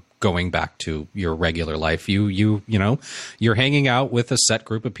for going back to your regular life. You're hanging out with a set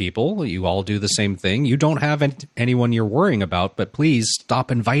group of people. You all do the same thing. You don't have anyone you're worrying about. But please stop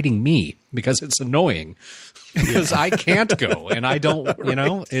inviting me because it's annoying. Because I can't go, and I don't.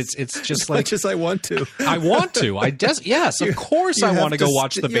 It's just like much as I want to. I want to. Yes, of course I want to go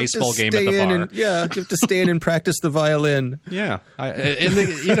watch the baseball game at the bar. You have to stay in and practice the violin. Yeah,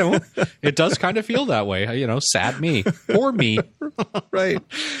 it does kind of feel that way. Sad me, poor me. Right.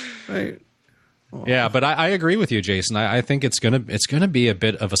 Yeah, but I agree with you, Jason. I think it's gonna be a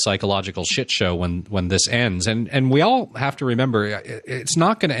bit of a psychological shit show when this ends, and we all have to remember it's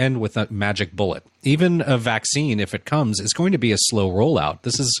not going to end with a magic bullet. Even a vaccine, if it comes, is going to be a slow rollout.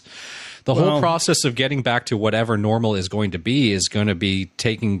 This is the whole process of getting back to whatever normal is going to be is going to be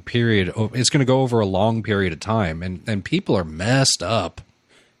taking period. It's going to go over a long period of time, and people are messed up.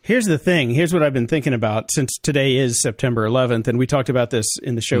 Here's the thing. Here's what I've been thinking about since today is September 11th, and we talked about this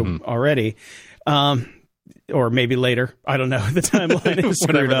in the show already. Or maybe later. I don't know. The timeline is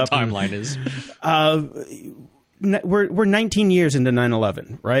screwed up. Whatever the timeline is. We're 19 years into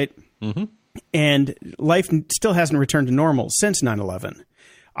 9/11, right? Mm-hmm. And life still hasn't returned to normal since 9/11.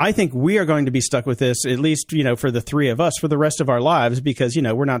 I think we are going to be stuck with this, at least, for the three of us, for the rest of our lives, because,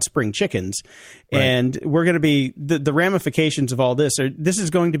 we're not spring chickens. Right. And we're going to be the ramifications of all this. This is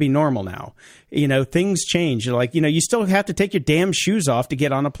going to be normal now. Things change. Like, you still have to take your damn shoes off to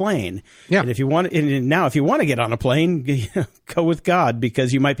get on a plane. Yeah. And if you want to get on a plane, go with God,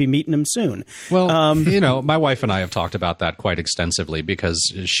 because you might be meeting him soon. Well, my wife and I have talked about that quite extensively, because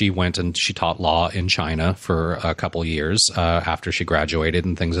she went and she taught law in China for a couple years after she graduated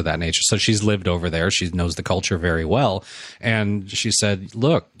and things of that nature. So she's lived over there. She knows the culture very well. And she said,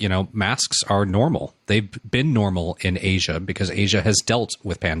 look, masks are normal. They've been normal in Asia because Asia has dealt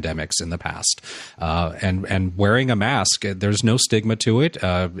with pandemics in the past. And wearing a mask, there's no stigma to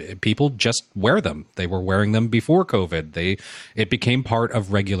it. People just wear them. They were wearing them before COVID. It became part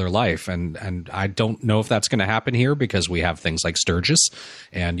of regular life. And I don't know if that's going to happen here, because we have things like Sturgis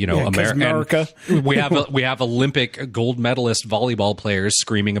and, America. And we have Olympic gold medalist volleyball players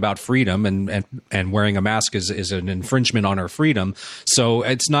screaming about freedom, and wearing a mask is an infringement on our freedom. So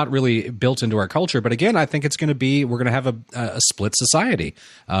it's not really built into our culture. But again, I think we're going to have a split society.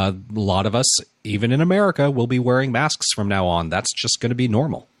 A lot of us, even in America, will be wearing masks from now on. That's just going to be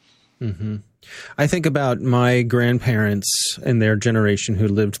normal. Mm-hmm. I think about my grandparents and their generation who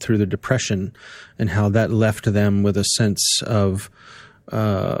lived through the Depression, and how that left them with a sense of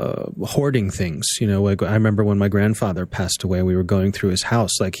hoarding things. Like I remember when my grandfather passed away, we were going through his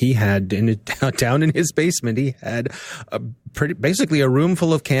house. Like he had down in his basement, he had basically a room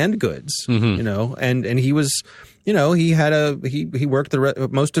full of canned goods. Mm-hmm. And he was, he had he worked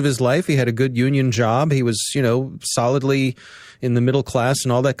most of his life. He had a good union job. He was, solidly in the middle class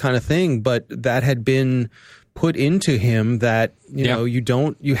and all that kind of thing. But that had been put into him that,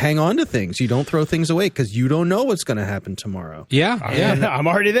 you hang on to things. You don't throw things away, because you don't know what's going to happen tomorh. Yeah. I'm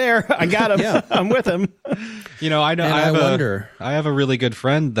already there. I got him. Yeah. I'm with him. I know. I have a really good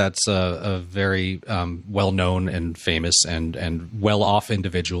friend that's a very well-known and famous and well-off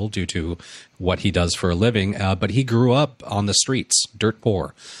individual due to what he does for a living. But he grew up on the streets, dirt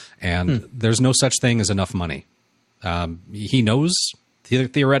poor. And there's no such thing as enough money. He knows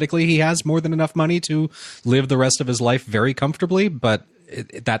theoretically he has more than enough money to live the rest of his life very comfortably, but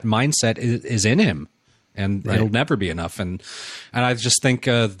that mindset is in him, and it'll never be enough. And I just think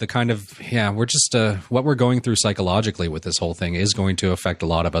the kind of, we're just what we're going through psychologically with this whole thing is going to affect a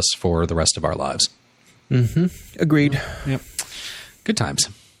lot of us for the rest of our lives. Mm-hmm. Agreed. Yep. Good times.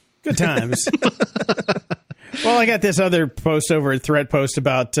 Good times. Well, I got this other post over at Threat Post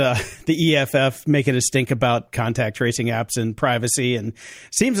about the EFF making a stink about contact tracing apps and privacy, and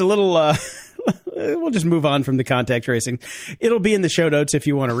seems a little we'll just move on from the contact tracing. It'll be in the show notes if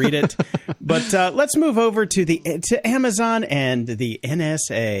you want to read it. But let's move over to Amazon and the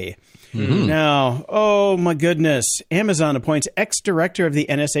NSA. Mm-hmm. Now, oh my goodness, Amazon appoints ex-director of the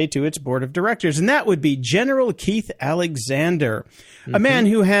NSA to its board of directors, and that would be General Keith Alexander, a man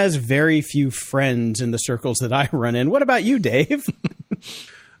who has very few friends in the circles that I run in. What about you, Dave?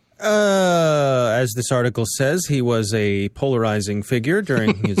 As this article says, he was a polarizing figure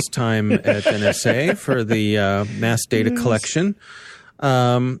during his time at NSA for the mass data collection.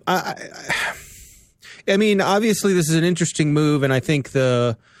 I mean, obviously, this is an interesting move, and I think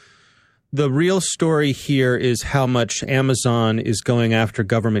the real story here is how much Amazon is going after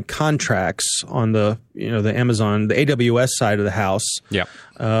government contracts on the Amazon, the AWS side of the house. Yeah.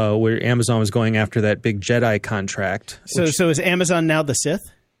 Where Amazon was going after that big Jedi contract. So is Amazon now the Sith?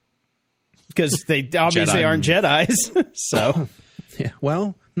 Because they obviously aren't Jedis. So, yeah.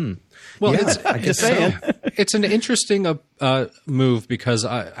 Well, Well, yeah, just saying. It's an interesting move because,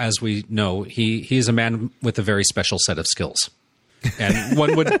 as we know, he's a man with a very special set of skills. And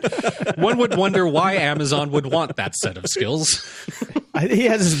one would wonder why Amazon would want that set of skills. He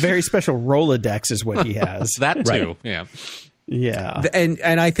has this very special Rolodex is what he has. That too, right. Yeah. And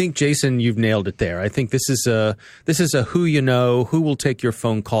I think, Jason, you've nailed it there. I think this is a who you know, who will take your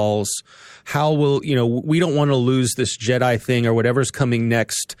phone calls, how will, we don't want to lose this Jedi thing or whatever's coming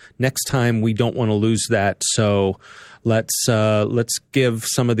next time. We don't want to lose that. So let's give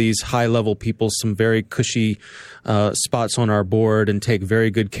some of these high level people some very cushy spots on our board and take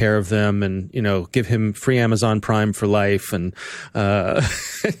very good care of them, and give him free Amazon Prime for life, and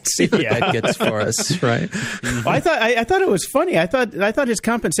see what that gets for us, right? Well, I thought it was funny. I thought his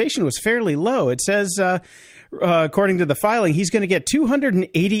compensation was fairly low. It says, according to the filing, he's going to get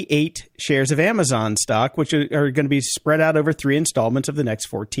 288 shares of Amazon stock, which are going to be spread out over 3 installments of the next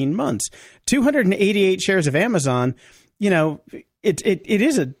 14 months. 288 shares of Amazon. It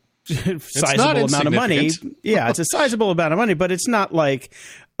is a sizable amount of money. Yeah, it's a sizable amount of money, but it's not like,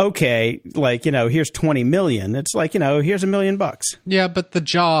 okay, like, here's 20 million. It's like, here's $1 million. Yeah, but the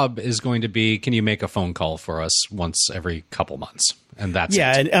job is going to be, can you make a phone call for us once every couple months? And that's it.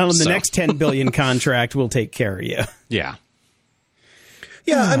 And on the next 10 billion contract, we'll take care of you. Yeah.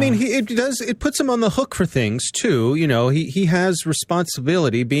 Yeah, I mean, it puts him on the hook for things too. He has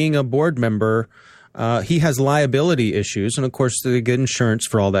responsibility being a board member. He has liability issues, and of course they get insurance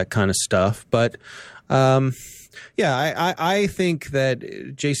for all that kind of stuff. But I think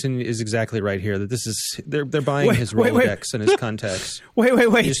that Jason is exactly right here. That this is they're buying his Rolodex and his contacts. Wait!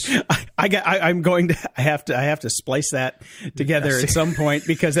 I have to splice that together at some point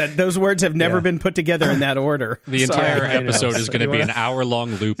because those words have never been put together in that order. The entire episode is going to be an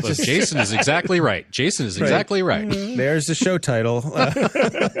hour-long loop of Jason is exactly right. Jason is exactly right. There's the show title. Turn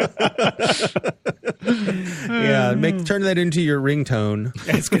that into your ringtone.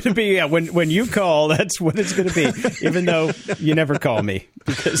 It's going to be when you call. That's what it's going to be. Even though you never call me,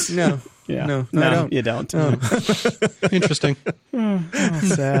 because no, I don't. You don't. Oh. Interesting.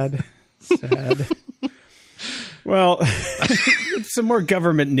 Sad. Well, some more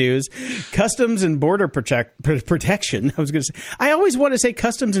government news. Customs and Border Protection. I was going to say, I always want to say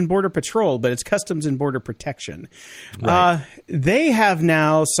Customs and Border Patrol, but it's Customs and Border Protection. Right. They have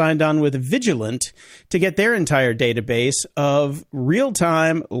now signed on with Vigilant to get their entire database of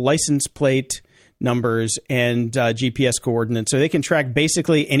real-time license plate numbers and GPS coordinates, so they can track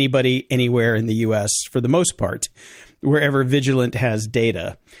basically anybody anywhere in the U.S. for the most part, wherever Vigilant has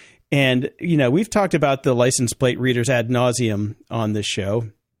data. And, we've talked about the license plate readers ad nauseum on this show.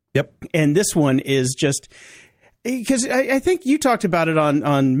 Yep. And this one is just because I think you talked about it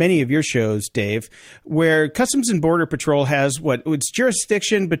on many of your shows, Dave, where Customs and Border Patrol has its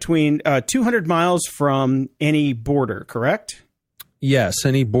jurisdiction between 200 miles from any border, correct? Yes,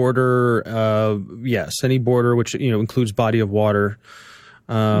 any border. Any border, which includes body of water.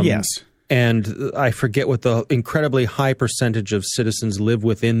 Yes, and I forget what the incredibly high percentage of citizens live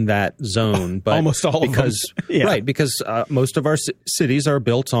within that zone, but almost all of them. Right, because most of our cities are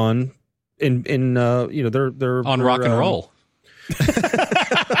built on they're on rock and roll.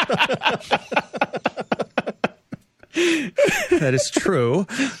 That is true.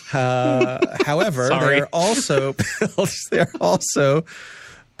 However, they're also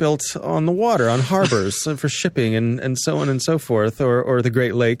built on the water, on harbors for shipping and so on and so forth, or the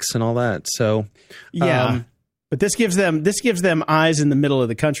Great Lakes and all that. So, but this gives them eyes in the middle of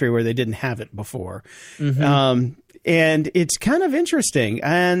the country where they didn't have it before. Mm-hmm. And it's kind of interesting.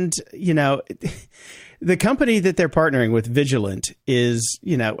 And, the company that they're partnering with, Vigilant, is,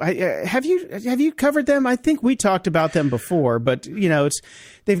 have you covered them? I think we talked about them before, but,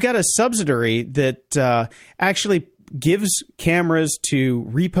 they've got a subsidiary that actually gives cameras to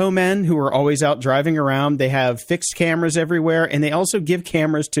repo men who are always out driving around. They have fixed cameras everywhere, and they also give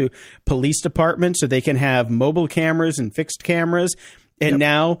cameras to police departments so they can have mobile cameras and fixed cameras. And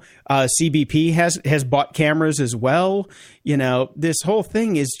now CBP has bought cameras as well. This whole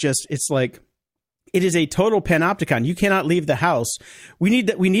thing is just, it's like, it is a total panopticon. You cannot leave the house. We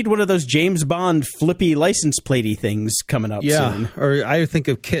need one of those James Bond flippy license platey things coming up soon. Or I think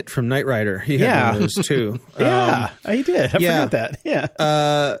of Kit from Knight Rider. He had one of those too. I did. I forgot that. Yeah.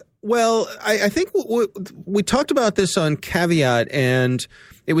 Well, I think we talked about this on Caveat, and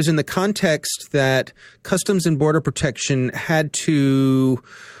it was in the context that Customs and Border Protection had to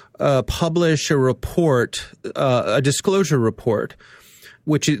publish a report, a disclosure report,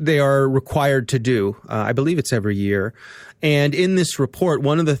 which they are required to do. I believe it's every year. And in this report,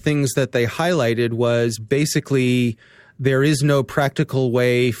 one of the things that they highlighted was basically there is no practical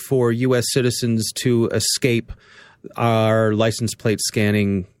way for U.S. citizens to escape our license plate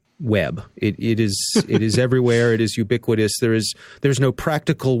scanning web. It is everywhere. It is ubiquitous. There's no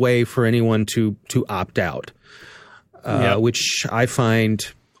practical way for anyone to opt out, which I find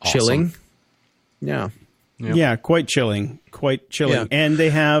chilling. Yeah. Yep. Yeah, quite chilling. Yeah. And they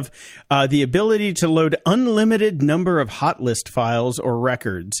have the ability to load unlimited number of hot list files or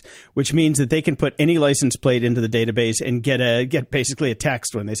records, which means that they can put any license plate into the database and get basically a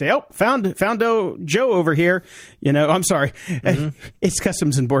text when they say, "Oh, found Joe over here." I'm sorry, it's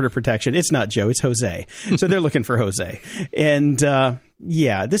Customs and Border Protection. It's not Joe, it's Jose. So they're looking for Jose. And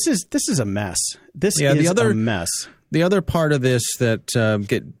this is a mess. This is a mess. The other part of this that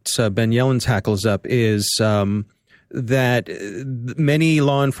gets Ben Yellen's hackles up is that many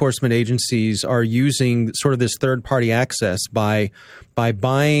law enforcement agencies are using sort of this third-party access by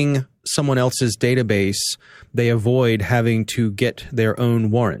buying someone else's database. They avoid having to get their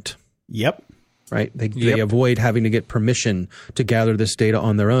own warrant. Yep. right? They avoid having to get permission to gather this data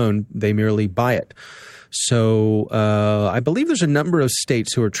on their own. They merely buy it. So I believe there's a number of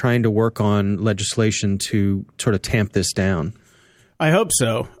states who are trying to work on legislation to sort of tamp this down. I hope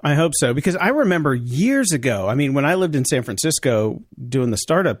so. Because I remember years ago, I mean, when I lived in San Francisco doing the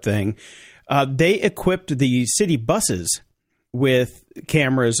startup thing, they equipped the city buses with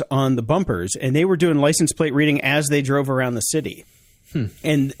cameras on the bumpers, and they were doing license plate reading as they drove around the city.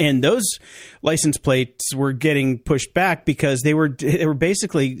 And those license plates were getting pushed back because they were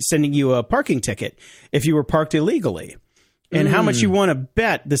basically sending you a parking ticket if you were parked illegally. And how much you want to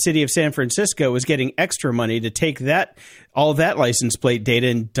bet the city of San Francisco was getting extra money to take all that license plate data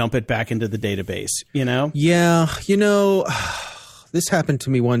and dump it back into the database, you know? Yeah, this happened to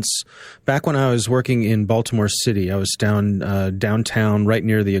me once back when I was working in Baltimore City. I was downtown right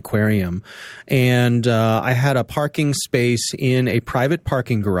near the aquarium, and I had a parking space in a private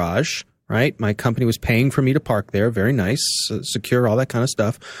parking garage. Right, my company was paying for me to park there. Very nice, secure, all that kind of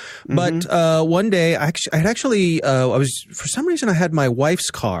stuff. But one day, I was, for some reason, I had my wife's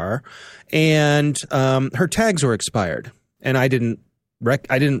car, and her tags were expired, and I didn't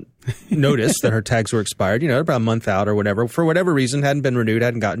notice that her tags were expired. About a month out or whatever. For whatever reason, hadn't been renewed,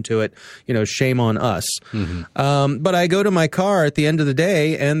 hadn't gotten to it. Shame on us. But I go to my car at the end of the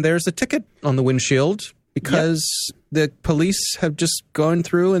day, and there's a ticket on the windshield. Because the police have just gone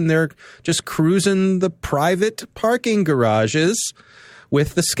through and they're just cruising the private parking garages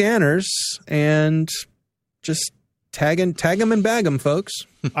with the scanners and just tag them and bag them, folks.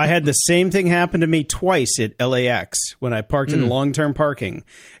 I had the same thing happen to me twice at LAX when I parked in long-term parking.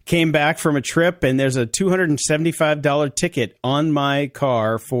 Came back from a trip and there's a $275 ticket on my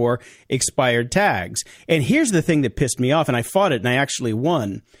car for expired tags. And here's the thing that pissed me off, and I fought it and I actually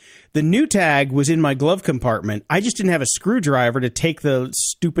won. The new tag was in my glove compartment. I just didn't have a screwdriver to take the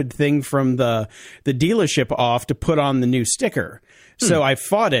stupid thing from the dealership off to put on the new sticker. So I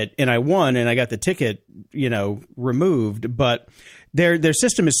fought it and I won and I got the ticket, removed. But their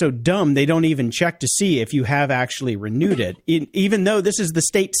system is so dumb, they don't even check to see if you have actually renewed it, even though this is the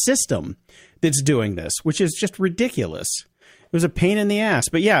state system that's doing this, which is just ridiculous. It was a pain in the ass.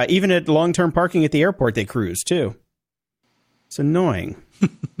 But yeah, even at long-term parking at the airport, they cruise too. It's annoying.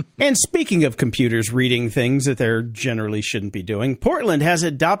 And speaking of computers reading things that they generally shouldn't be doing, Portland has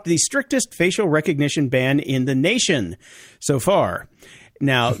adopted the strictest facial recognition ban in the nation so far.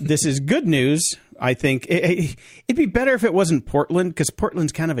 Now, this is good news. I think it'd be better if it wasn't Portland, because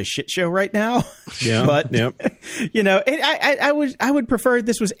Portland's kind of a shit show right now. Yeah, but I would prefer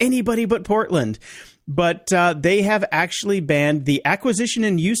this was anybody but Portland. But they have actually banned the acquisition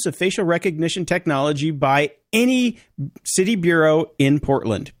and use of facial recognition technology by any city bureau in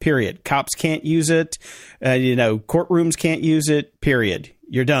Portland, period. Cops can't use it. Courtrooms can't use it, period.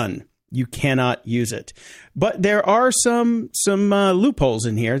 You're done. You cannot use it. But there are some loopholes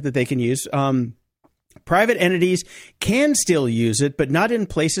in here that they can use. Private entities can still use it, but not in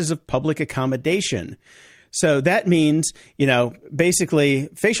places of public accommodation. So that means, basically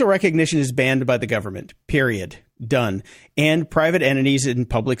facial recognition is banned by the government, period, done. And private entities in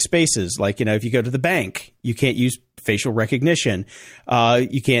public spaces, like, if you go to the bank, you can't use facial recognition.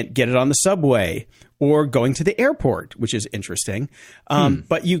 You can't get it on the subway or going to the airport, which is interesting.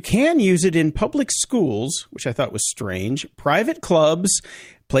 But you can use it in public schools, which I thought was strange, private clubs,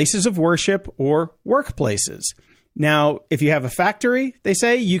 places of worship, or workplaces. Now, if you have a factory, they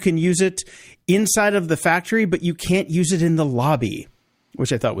say you can use it inside of the factory, but you can't use it in the lobby,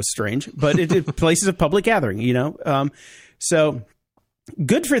 which I thought was strange. But it places of public gathering, So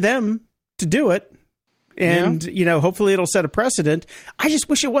good for them to do it. And, hopefully it'll set a precedent. I just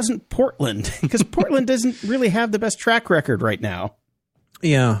wish it wasn't Portland, because Portland doesn't really have the best track record right now.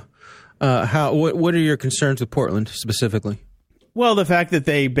 Yeah. What are your concerns with Portland specifically? Well, the fact that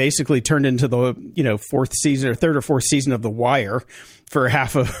they basically turned into the third or fourth season of The Wire for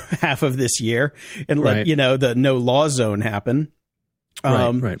half of this year, and let the no law zone happen.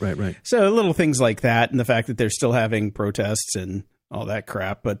 Right. So little things like that, and the fact that they're still having protests and all that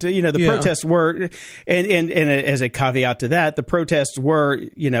crap. But protests were, and as a caveat to that, the protests were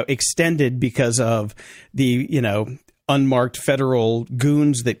extended because of the unmarked federal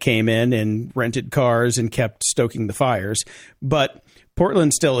goons that came in and rented cars and kept stoking the fires. But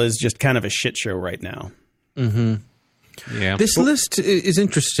Portland still is just kind of a shit show right now. Mm-hmm. Yeah. This list is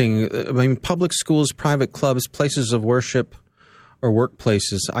interesting. I mean, public schools, private clubs, places of worship, or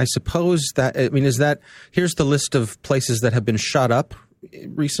workplaces. I suppose here's the list of places that have been shot up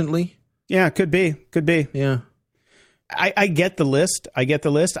recently? Yeah, could be. Yeah. I get the list.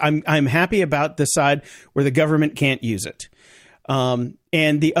 I'm happy about the side where the government can't use it. And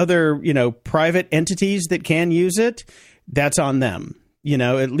the other, private entities that can use it, that's on them.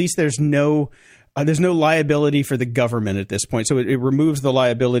 At least there's no liability for the government at this point. So it removes the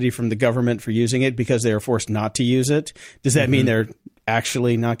liability from the government for using it because they are forced not to use it. Does that mean they're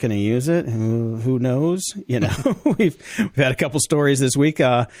actually not going to use it? Who knows? We've had a couple stories this week,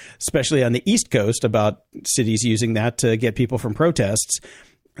 especially on the East Coast, about cities using that to get people from protests.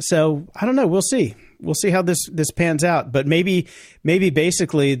 So I don't know. We'll see. We'll see how this pans out. But maybe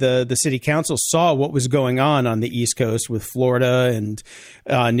basically the city council saw what was going on the East Coast with Florida and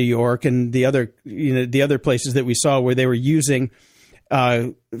New York and the other places that we saw where they were using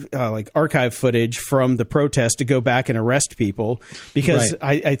like archive footage from the protest to go back and arrest people. Because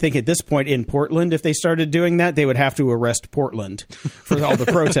I think at this point in Portland, if they started doing that, they would have to arrest Portland for all the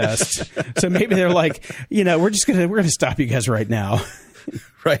protests. So maybe they're like, we're gonna stop you guys right now.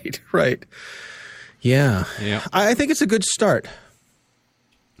 Right. Yeah. I think it's a good start.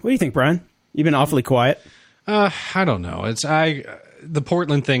 What do you think, Brian? You've been awfully quiet. I don't know. The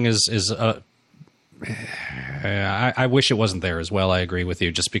Portland thing is I wish it wasn't there as well. I agree with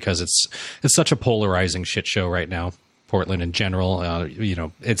you, just because it's such a polarizing shit show right now. Portland in general,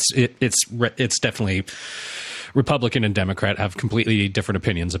 it's definitely Republican and Democrat have completely different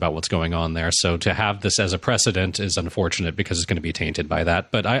opinions about what's going on there. So to have this as a precedent is unfortunate because it's going to be tainted by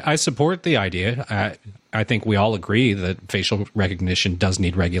that. But I support the idea. I think we all agree that facial recognition does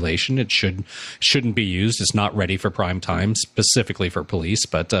need regulation. It shouldn't be used. It's not ready for prime time, specifically for police.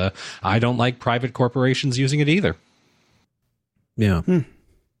 But I don't like private corporations using it either. Yeah.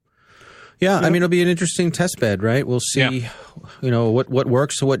 Yeah, I mean, it'll be an interesting test bed, right? We'll see, what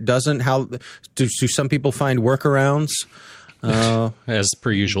works and what doesn't. How do some people find workarounds? As per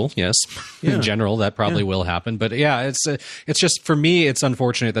usual, yes. Yeah. In general, that probably will happen. But it's just, for me, it's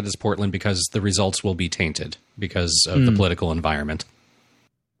unfortunate that it's Portland because the results will be tainted because of the political environment.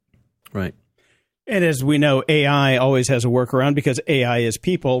 Right. And as we know, AI always has a workaround because AI is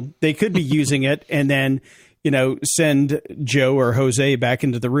people. They could be using it and then send Joe or Jose back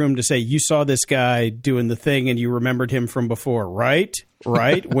into the room to say, you saw this guy doing the thing and you remembered him from before, right?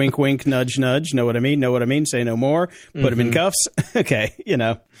 Right? Wink, wink, nudge, nudge. Know what I mean? Know what I mean? Say no more. Put him in cuffs. Okay.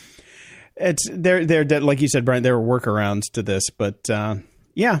 It's they're like you said, Brian, there are workarounds to this, but no.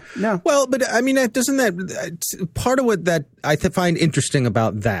 Well, but I mean, doesn't that part of what that I find interesting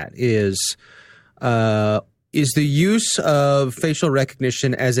about that is the use of facial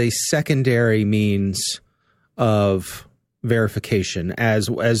recognition as a secondary means of verification, as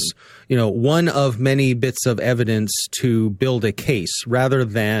one of many bits of evidence to build a case, rather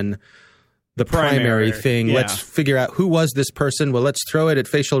than the primary thing. Yeah. Let's figure out who was this person. Well, let's throw it at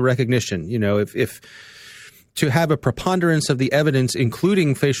facial recognition. If to have a preponderance of the evidence,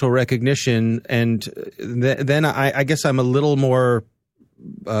 including facial recognition, and then I guess I'm a little more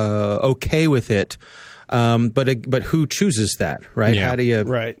okay with it. But who chooses that, right? Yeah. How do you?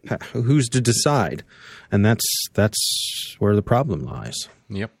 Right. Who's to decide? And that's where the problem lies.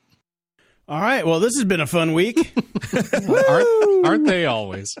 Yep. All right. Well, this has been a fun week. Aren't they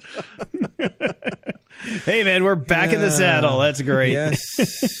always? Hey, man, we're back in the saddle. That's great.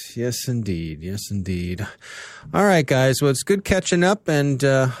 Yes, indeed. All right, guys. Well, it's good catching up, and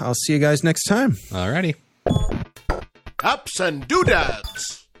I'll see you guys next time. Alrighty. Ups and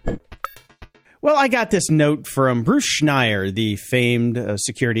doodads. Well, I got this note from Bruce Schneier, the famed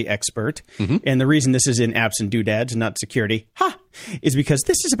security expert. And the reason this is in apps and doodads, not security, is because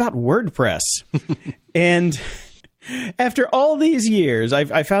this is about WordPress. And after all these years,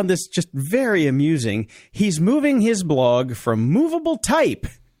 I found this just very amusing. He's moving his blog from Movable Type.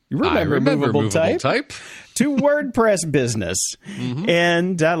 You remember Movable Type? To WordPress Business.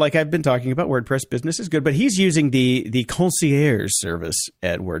 And like I've been talking about, WordPress Business is good, but he's using the concierge service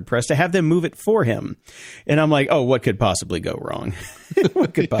at WordPress to have them move it for him. And I'm like, oh, what could possibly go wrong?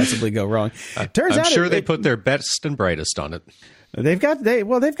 What could possibly go wrong? Turns out they put their best and brightest on it. They've got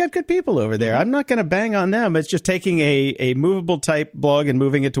good people over there. I'm not going to bang on them. It's just taking a movable type blog and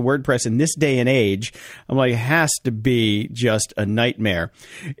moving it to WordPress in this day and age. I'm like, it has to be just a nightmare.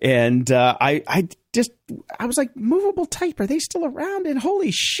 And I was like, movable type, are they still around? And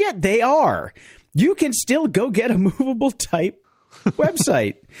holy shit, they are. You can still go get a movable type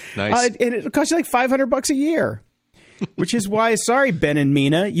website. Nice. And it costs you like $500 a year. Which is why, sorry, Ben and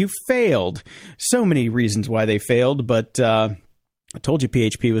Mina, you failed. So many reasons why they failed, but I told you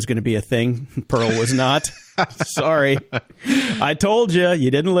PHP was going to be a thing. Perl was not. Sorry. I told you. You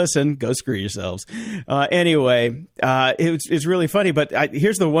didn't listen. Go screw yourselves. Anyway, it's really funny, but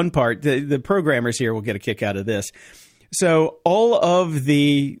here's the one part. The programmers here will get a kick out of this. So all of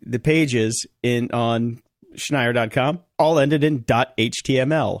the pages on Schneier.com, all ended in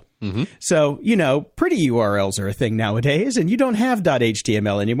 .html. So, pretty URLs are a thing nowadays, and you don't have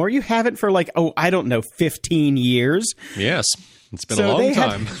 .html anymore. You haven't for 15 years. Yes. It's been a long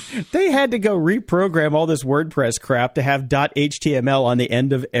time. They had to go reprogram all this WordPress crap to have .html on the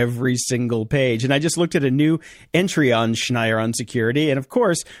end of every single page. And I just looked at a new entry on Schneier on security, and of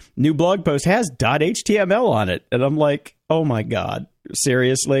course, new blog post has .html on it. And I'm like, oh my God,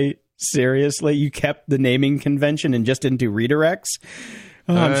 seriously? You kept the naming convention and just didn't do redirects?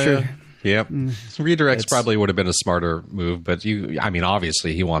 Oh, I'm sure. Yep. Redirects probably would have been a smarter move, but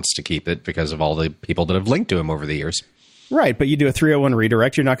obviously he wants to keep it because of all the people that have linked to him over the years. Right, but you do a 301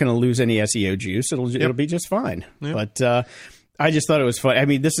 redirect, you're not going to lose any SEO juice. It'll be just fine. Yep. But I just thought it was fun. I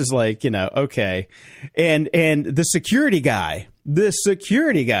mean, this is okay. And the security guy, Bruce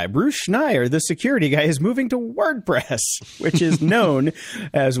Schneier, the security guy, is moving to WordPress, which is known,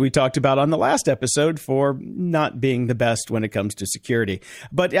 as we talked about on the last episode, for not being the best when it comes to security.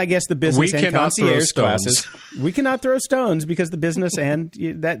 But I guess the business and concierge classes, we cannot throw stones because the business and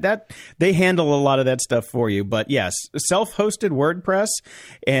that they handle a lot of that stuff for you. But yes, self-hosted WordPress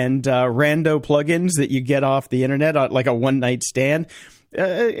and rando plugins that you get off the internet like a one-night stand.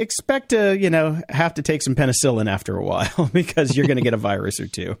 Expect to, have to take some penicillin after a while because you're going to get a virus or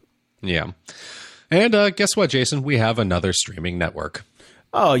two. Yeah. And guess what, Jason? We have another streaming network.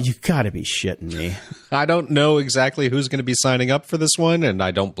 Oh, you got to be shitting me. I don't know exactly who's going to be signing up for this one, and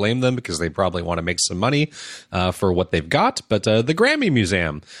I don't blame them because they probably want to make some money for what they've got. But the Grammy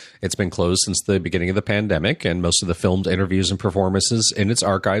Museum, it's been closed since the beginning of the pandemic, and most of the filmed interviews and performances in its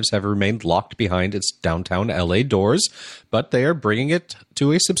archives have remained locked behind its downtown LA doors, but they are bringing it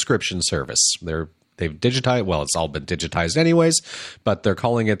to a subscription service. They've digitized, well, it's all been digitized anyways, but they're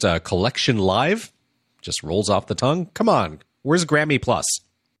calling it Collection Live. Just rolls off the tongue. Come on. Where's Grammy Plus?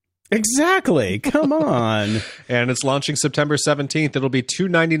 Exactly. Come on. And it's launching September 17th. It'll be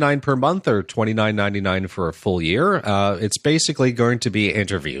 $2.99 per month or $29.99 for a full year. It's basically going to be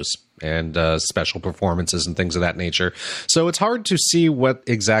interviews and special performances and things of that nature. So it's hard to see what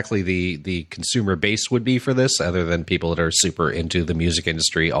exactly the consumer base would be for this, other than people that are super into the music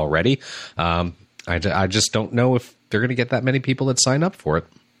industry already. I just don't know if they're going to get that many people that sign up for it.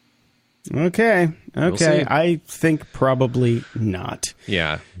 Okay. We'll I think probably not.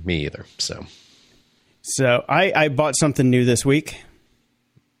 Yeah, me either. So I bought something new this week.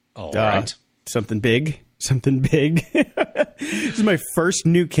 All right. Something big. This is my first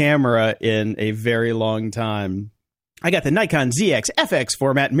new camera in a very long time. I got the Nikon ZX FX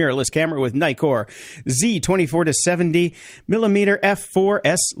format mirrorless camera with Nikkor Z24 to 70 millimeter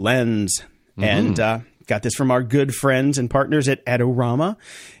f4S lens. Mm-hmm. And got this from our good friends and partners at Adorama.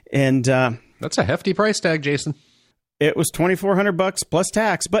 And that's a hefty price tag, Jason. It was $2,400 plus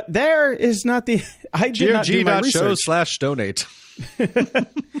tax, but there is not the. I did not do my research. GOG.show/donate.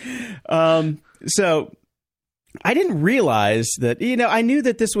 So I didn't realize that. I knew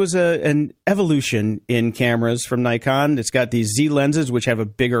that this was an evolution in cameras from Nikon. It's got these Z lenses, which have a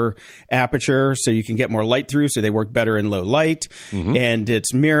bigger aperture, so you can get more light through, so they work better in low light. Mm-hmm. And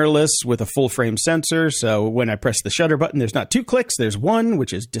it's mirrorless with a full frame sensor, so when I press the shutter button, there's not 2 clicks, there's 1,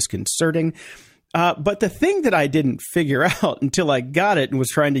 which is disconcerting. But the thing that I didn't figure out until I got it and was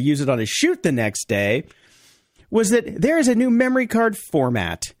trying to use it on a shoot the next day was that there is a new memory card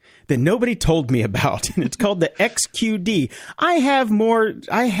format that nobody told me about, and it's called the XQD. I have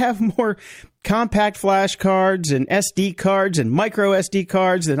more compact flash cards and SD cards and micro SD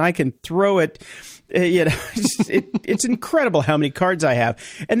cards than I can throw at. It's incredible how many cards I have.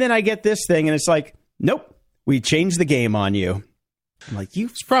 And then I get this thing, and it's like, nope, we changed the game on you. I'm like,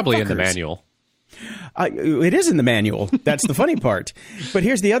 it's probably fuckers. In the manual. It is in the manual. That's the funny part. But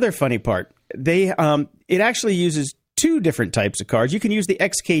here's the other funny part. It actually uses 2 different types of cards. You can use the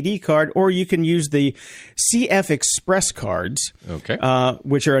XKD card, or you can use the CF Express cards, okay,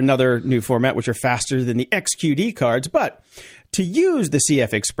 which are another new format, which are faster than the XQD cards. But to use the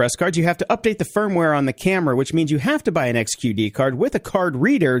CF Express cards, you have to update the firmware on the camera, which means you have to buy an XQD card with a card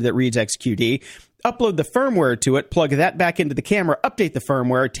reader that reads XQD, upload the firmware to it, plug that back into the camera, update the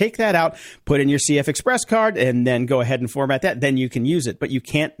firmware, take that out, put in your CF Express card, and then go ahead and format that. Then you can use it. But you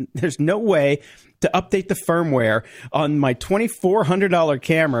can't, there's no way to update the firmware on my $2,400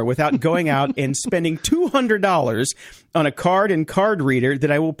 camera without going out and spending $200 on a card and card reader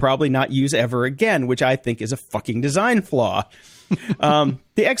that I will probably not use ever again, which I think is a fucking design flaw. The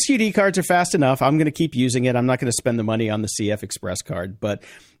XQD cards are fast enough. I'm going to keep using it. I'm not going to spend the money on the CF Express card, but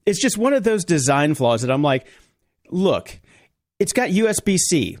it's just one of those design flaws that I'm like, look, it's got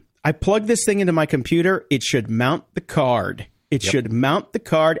USB-C. I plug this thing into my computer. It should mount the card. It should mount the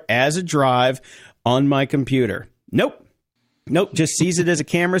card as a drive on my computer. Nope, just sees it as a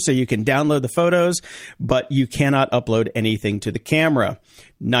camera so you can download the photos, but you cannot upload anything to the camera.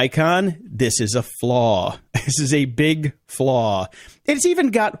 Nikon, this is a flaw. This is a big flaw. It's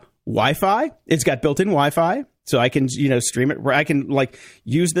even got Wi-Fi. It's got built-in Wi-Fi. So I can, stream it where I can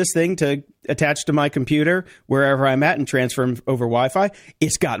use this thing to attach to my computer wherever I'm at and transfer them over Wi-Fi.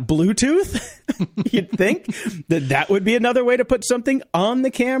 It's got Bluetooth. You'd think that would be another way to put something on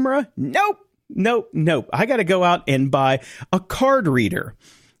the camera. Nope. I got to go out and buy a card reader,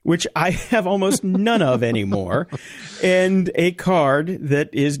 which I have almost none of anymore, and a card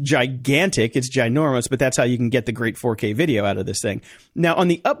that is gigantic. It's ginormous, but that's how you can get the great 4K video out of this thing. Now, on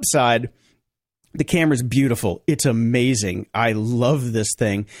the upside, the camera's beautiful. It's amazing. I love this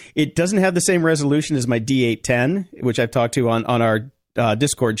thing. It doesn't have the same resolution as my D810, which I've talked to on our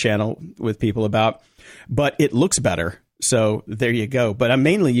Discord channel with people about, but it looks better. So there you go. But I'm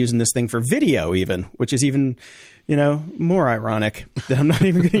mainly using this thing for video even, which is even, more ironic that I'm not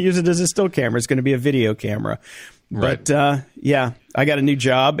even going to use it as a still camera. It's going to be a video camera. Right. But yeah, I got a new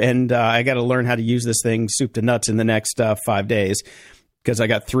job and I got to learn how to use this thing soup to nuts in the next 5 days. Because I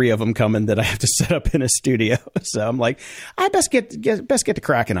got 3 of them coming that I have to set up in a studio. So I'm like, I best get to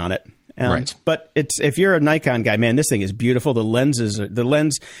cracking on it. Right. But if you're a Nikon guy, man, this thing is beautiful. The lens,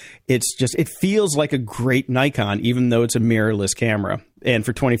 it feels like a great Nikon, even though it's a mirrorless camera. And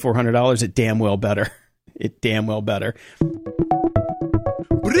for $2,400, it damn well better.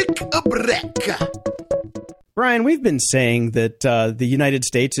 Bric-a-brac. Brian, we've been saying that the United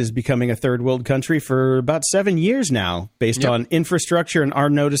States is becoming a third world country for about 7 years now, based on infrastructure and our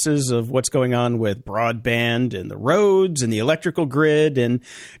notices of what's going on with broadband and the roads and the electrical grid and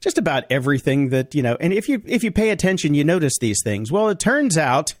just about everything that, and if you pay attention, you notice these things. Well, it turns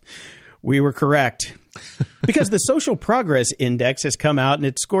out we were correct. Because the Social Progress Index has come out and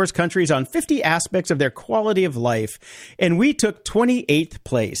it scores countries on 50 aspects of their quality of life. And we took 28th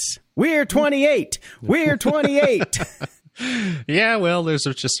place. We're 28. Yeah, well, there's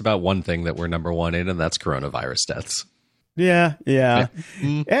just about one thing that we're number one in, and that's coronavirus deaths. Yeah.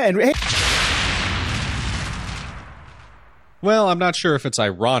 And well, I'm not sure if it's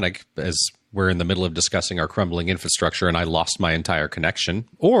ironic as we're in the middle of discussing our crumbling infrastructure and I lost my entire connection,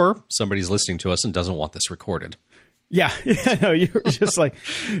 or somebody's listening to us and doesn't want this recorded. Yeah, no, you were just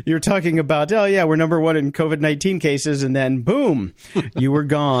you're talking about, oh, yeah, we're number one in COVID-19 cases, and then boom, you were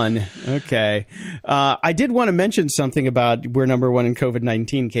gone. Okay. I did want to mention something about we're number one in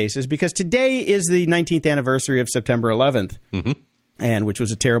COVID-19 cases, because today is the 19th anniversary of September 11th, and which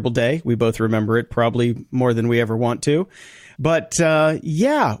was a terrible day. We both remember it probably more than we ever want to. But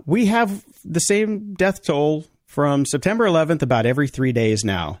yeah, we have the same death toll from September 11th about every 3 days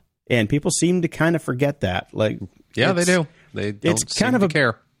now. And people seem to kind of forget that. Yeah, they do. They don't it's kind of a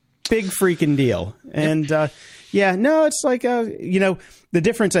care. Big freaking deal. And yeah, no, it's the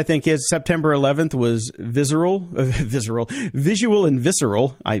difference I think is September 11th was visual and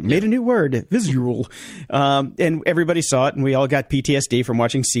visceral. I made a new word, visual. And everybody saw it and we all got PTSD from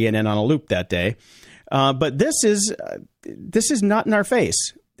watching CNN on a loop that day. But this is not in our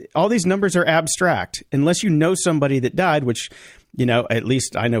face. All these numbers are abstract unless you know somebody that died, which, at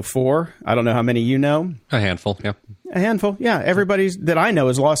least I know 4. I don't know how many you know. A handful, yeah. A handful, yeah. Everybody that I know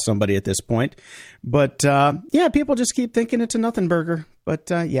has lost somebody at this point. But, yeah, people just keep thinking it's a nothing burger.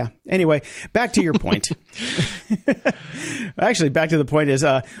 But, yeah. Anyway, back to your point. Actually, back to the point is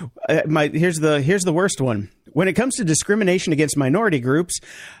here's the worst one. When it comes to discrimination against minority groups,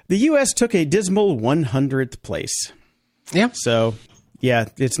 the U.S. took a dismal 100th place. Yeah. So, yeah,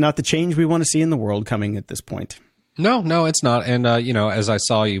 it's not the change we want to see in the world coming at this point. No, it's not. And, as I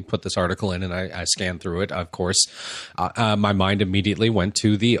saw you put this article in and I scanned through it, of course, my mind immediately went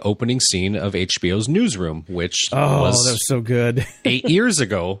to the opening scene of HBO's Newsroom, which was that was so good. 8 years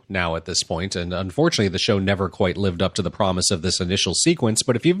ago now at this point. And unfortunately, the show never quite lived up to the promise of this initial sequence.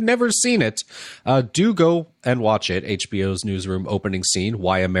 But if you've never seen it, do go and watch it. HBO's Newsroom opening scene,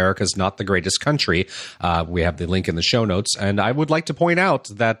 Why America's Not the Greatest Country. We have the link in the show notes. And I would like to point out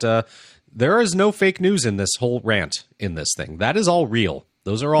that there is no fake news in this whole rant in this thing. That is all real.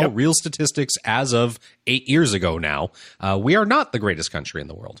 Those are all real statistics as of 8 years ago now. We are not the greatest country in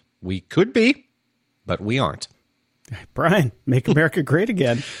the world. We could be, but we aren't. Brian, make America great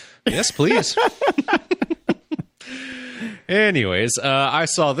again. Yes, please. Anyways, I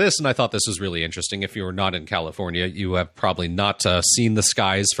saw this and I thought this was really interesting. If you're not in California, you have probably not seen the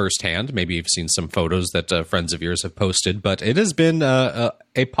skies firsthand. Maybe you've seen some photos that friends of yours have posted, but it has been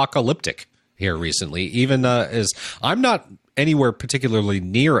apocalyptic here recently. Even as I'm not anywhere particularly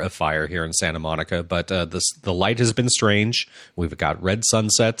near a fire here in Santa Monica, but the light has been strange. We've got red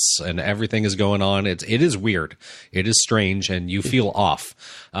sunsets and everything is going on. It is weird. It is strange, and you feel off.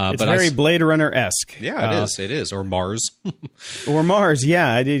 It's very Blade Runner-esque. Yeah, it is. Or Mars. Or Mars,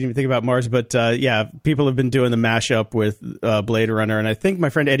 yeah. I didn't even think about Mars, but yeah, people have been doing the mashup with Blade Runner, and I think my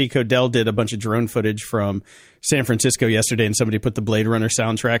friend Eddie Codell did a bunch of drone footage from San Francisco yesterday, and somebody put the Blade Runner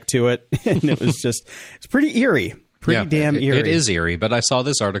soundtrack to it, and it's pretty eerie. Damn eerie. It is eerie, but I saw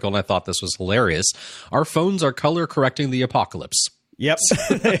this article and I thought this was hilarious. Our phones are color correcting the apocalypse. Yep,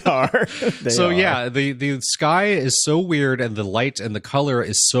 they are. Yeah, the sky is so weird and the light and the color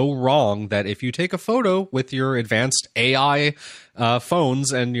is so wrong that if you take a photo with your advanced AI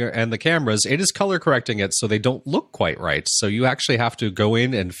phones and the cameras, it is color correcting it so they don't look quite right. So you actually have to go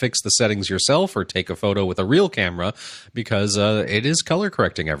in and fix the settings yourself or take a photo with a real camera because it is color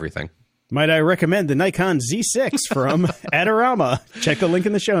correcting everything. Might I recommend the Nikon Z6 from Adorama? Check the link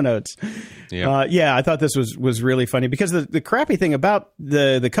in the show notes. Yep. Yeah, I thought this was really funny because the crappy thing about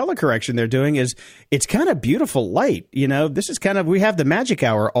the color correction they're doing is it's kind of beautiful light. You know, this is we have the magic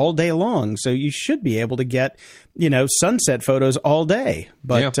hour all day long, so you should be able to get, sunset photos all day.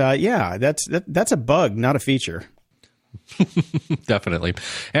 But yeah, that's a bug, not a feature. Definitely.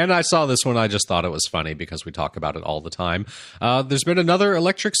 And I saw this one. I just thought it was funny because we talk about it all the time. There's been another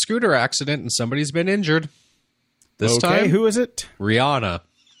electric scooter accident and somebody's been injured. This time, who is it? Rihanna.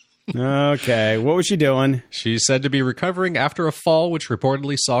 Okay, what was she doing? She's said to be recovering after a fall, which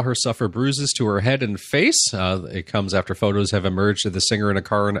reportedly saw her suffer bruises to her head and face. It comes after photos have emerged of the singer in a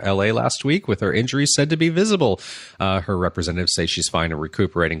car in L.A. last week, with her injuries said to be visible. Her representatives say she's fine and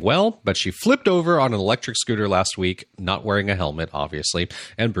recuperating well, but she flipped over on an electric scooter last week, not wearing a helmet, obviously,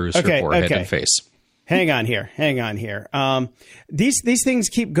 and bruised her forehead and face. Hang on here. These things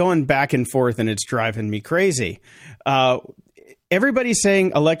keep going back and forth, and it's driving me crazy. Everybody's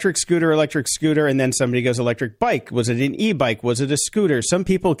saying electric scooter, and then somebody goes electric bike. Was it an e-bike? Was it a scooter? Some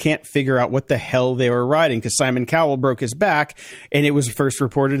people can't figure out what the hell they were riding because Simon Cowell broke his back, and it was first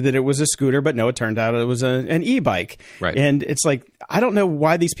reported that it was a scooter, but no, it turned out it was an e-bike. Right. And it's like, I don't know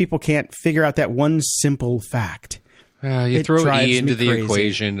why these people can't figure out that one simple fact. You throw E into the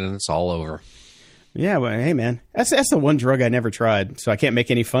equation, and it's all over. Yeah, well, hey, man, that's the one drug I never tried, so I can't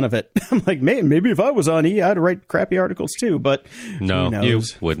make any fun of it. I'm like, maybe if I was on E, I'd write crappy articles too, but no, you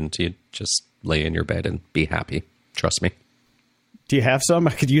wouldn't. You'd just lay in your bed and be happy. Trust me. Do you have some?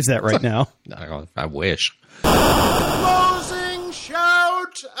 I could use that right now. I wish. Closing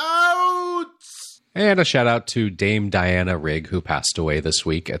shout-outs! And a shout out to Dame Diana Rigg, who passed away this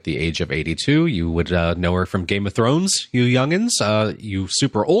week at the age of 82. You would know her from Game of Thrones, you youngins. You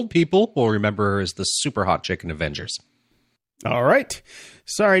super old people will remember her as the super hot chick in Avengers. All right.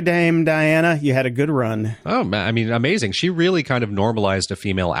 Sorry, Dame Diana. You had a good run. Oh, I mean, amazing. She really kind of normalized a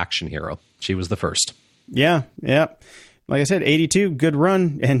female action hero. She was the first. Yeah. Like I said, 82, good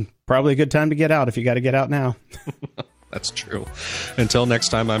run, and probably a good time to get out if you got to get out now. That's true. Until next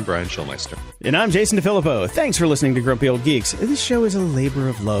time, I'm Brian Schulmeister. And I'm Jason DeFilippo. Thanks for listening to Grumpy Old Geeks. This show is a labor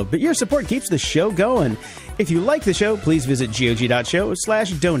of love, but your support keeps the show going. If you like the show, please visit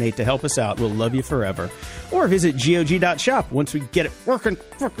GOG.show/donate to help us out. We'll love you forever. Or visit GOG.shop once we get it working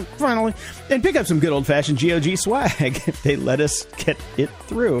finally, and pick up some good old-fashioned GOG swag. They let us get it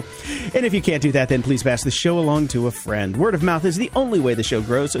through. And if you can't do that, then please pass the show along to a friend. Word of mouth is the only way the show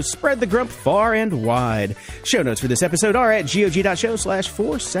grows, so spread the grump far and wide. Show notes for this episode are at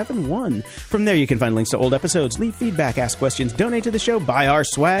GOG.show/471. From there, you can find links to old episodes, leave feedback, ask questions, donate to the show, buy our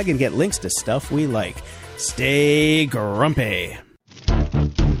swag, and get links to stuff we like. Stay grumpy.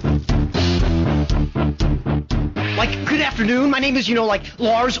 Like, good afternoon. My name is,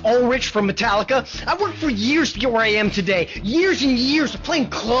 Lars Ulrich from Metallica. I worked for years to get where I am today. Years and years of playing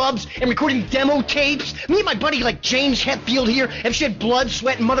clubs and recording demo tapes. Me and my buddy, James Hetfield here, have shed blood,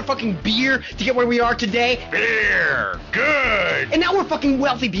 sweat, and motherfucking beer to get where we are today. Beer! Good! And now we're fucking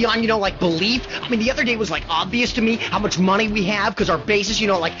wealthy beyond, belief. I mean, the other day was, obvious to me how much money we have because our bassist,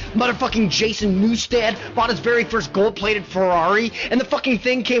 motherfucking Jason Newsted bought his very first gold-plated Ferrari. And the fucking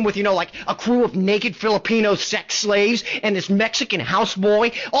thing came with, a crew of naked Filipino sex slaves and this Mexican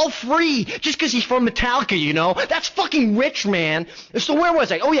houseboy, all free, just because he's from Metallica, That's fucking rich, man. So where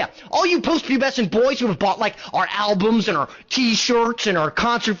was I? Oh, yeah. All you post-pubescent boys who have bought, our albums and our T-shirts and our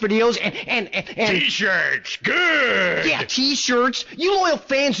concert videos and T-shirts! Good! Yeah, T-shirts. You loyal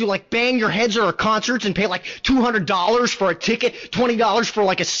fans who, bang your heads at our concerts and pay, $200 for a ticket, $20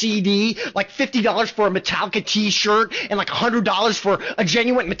 for, a CD, $50 for a Metallica T-shirt, and, $100 for a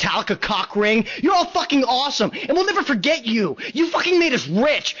genuine Metallica cock ring. You're all fucking awesome. And we'll never forget get you. You fucking made us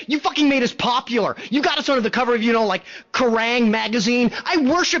rich. You fucking made us popular. You got us under the cover of, like Kerrang! Magazine. I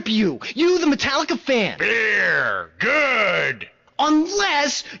worship you. You, the Metallica fan. Beer. Good.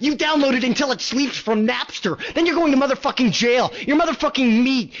 Unless you download it until it sleeps from Napster. Then you're going to motherfucking jail. You're motherfucking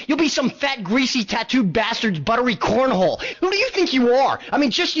meat. You'll be some fat, greasy, tattooed bastard's buttery cornhole. Who do you think you are? I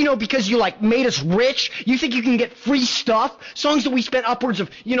mean, just, because you, made us rich, you think you can get free stuff? Songs that we spent upwards of,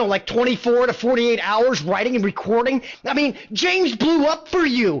 24 to 48 hours writing and recording? I mean, James blew up for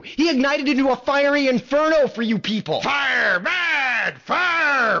you. He ignited into a fiery inferno for you people. Fire bad.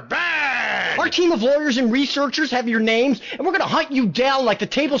 Fire bad. Our team of lawyers and researchers have your names, and we're going to hunt you down like the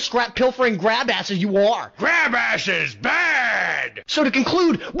table scrap pilfering grab asses you are. Grab asses bad. So to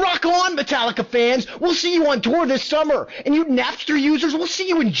conclude, rock on, Metallica fans. We'll see you on tour this summer. And you Napster users, we'll see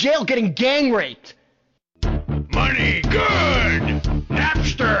you in jail getting gang raped. Money good.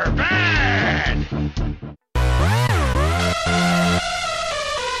 Napster bad.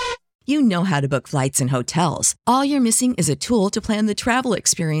 You know how to book flights and hotels. All you're missing is a tool to plan the travel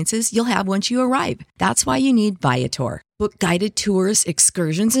experiences you'll have once you arrive. That's why you need Viator. Book guided tours,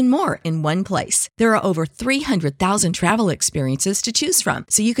 excursions, and more in one place. There are over 300,000 travel experiences to choose from,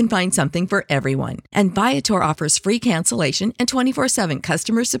 so you can find something for everyone. And Viator offers free cancellation and 24/7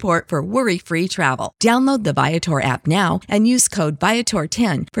 customer support for worry-free travel. Download the Viator app now and use code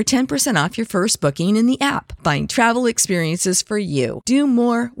Viator10 for 10% off your first booking in the app. Find travel experiences for you. Do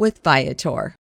more with Viator.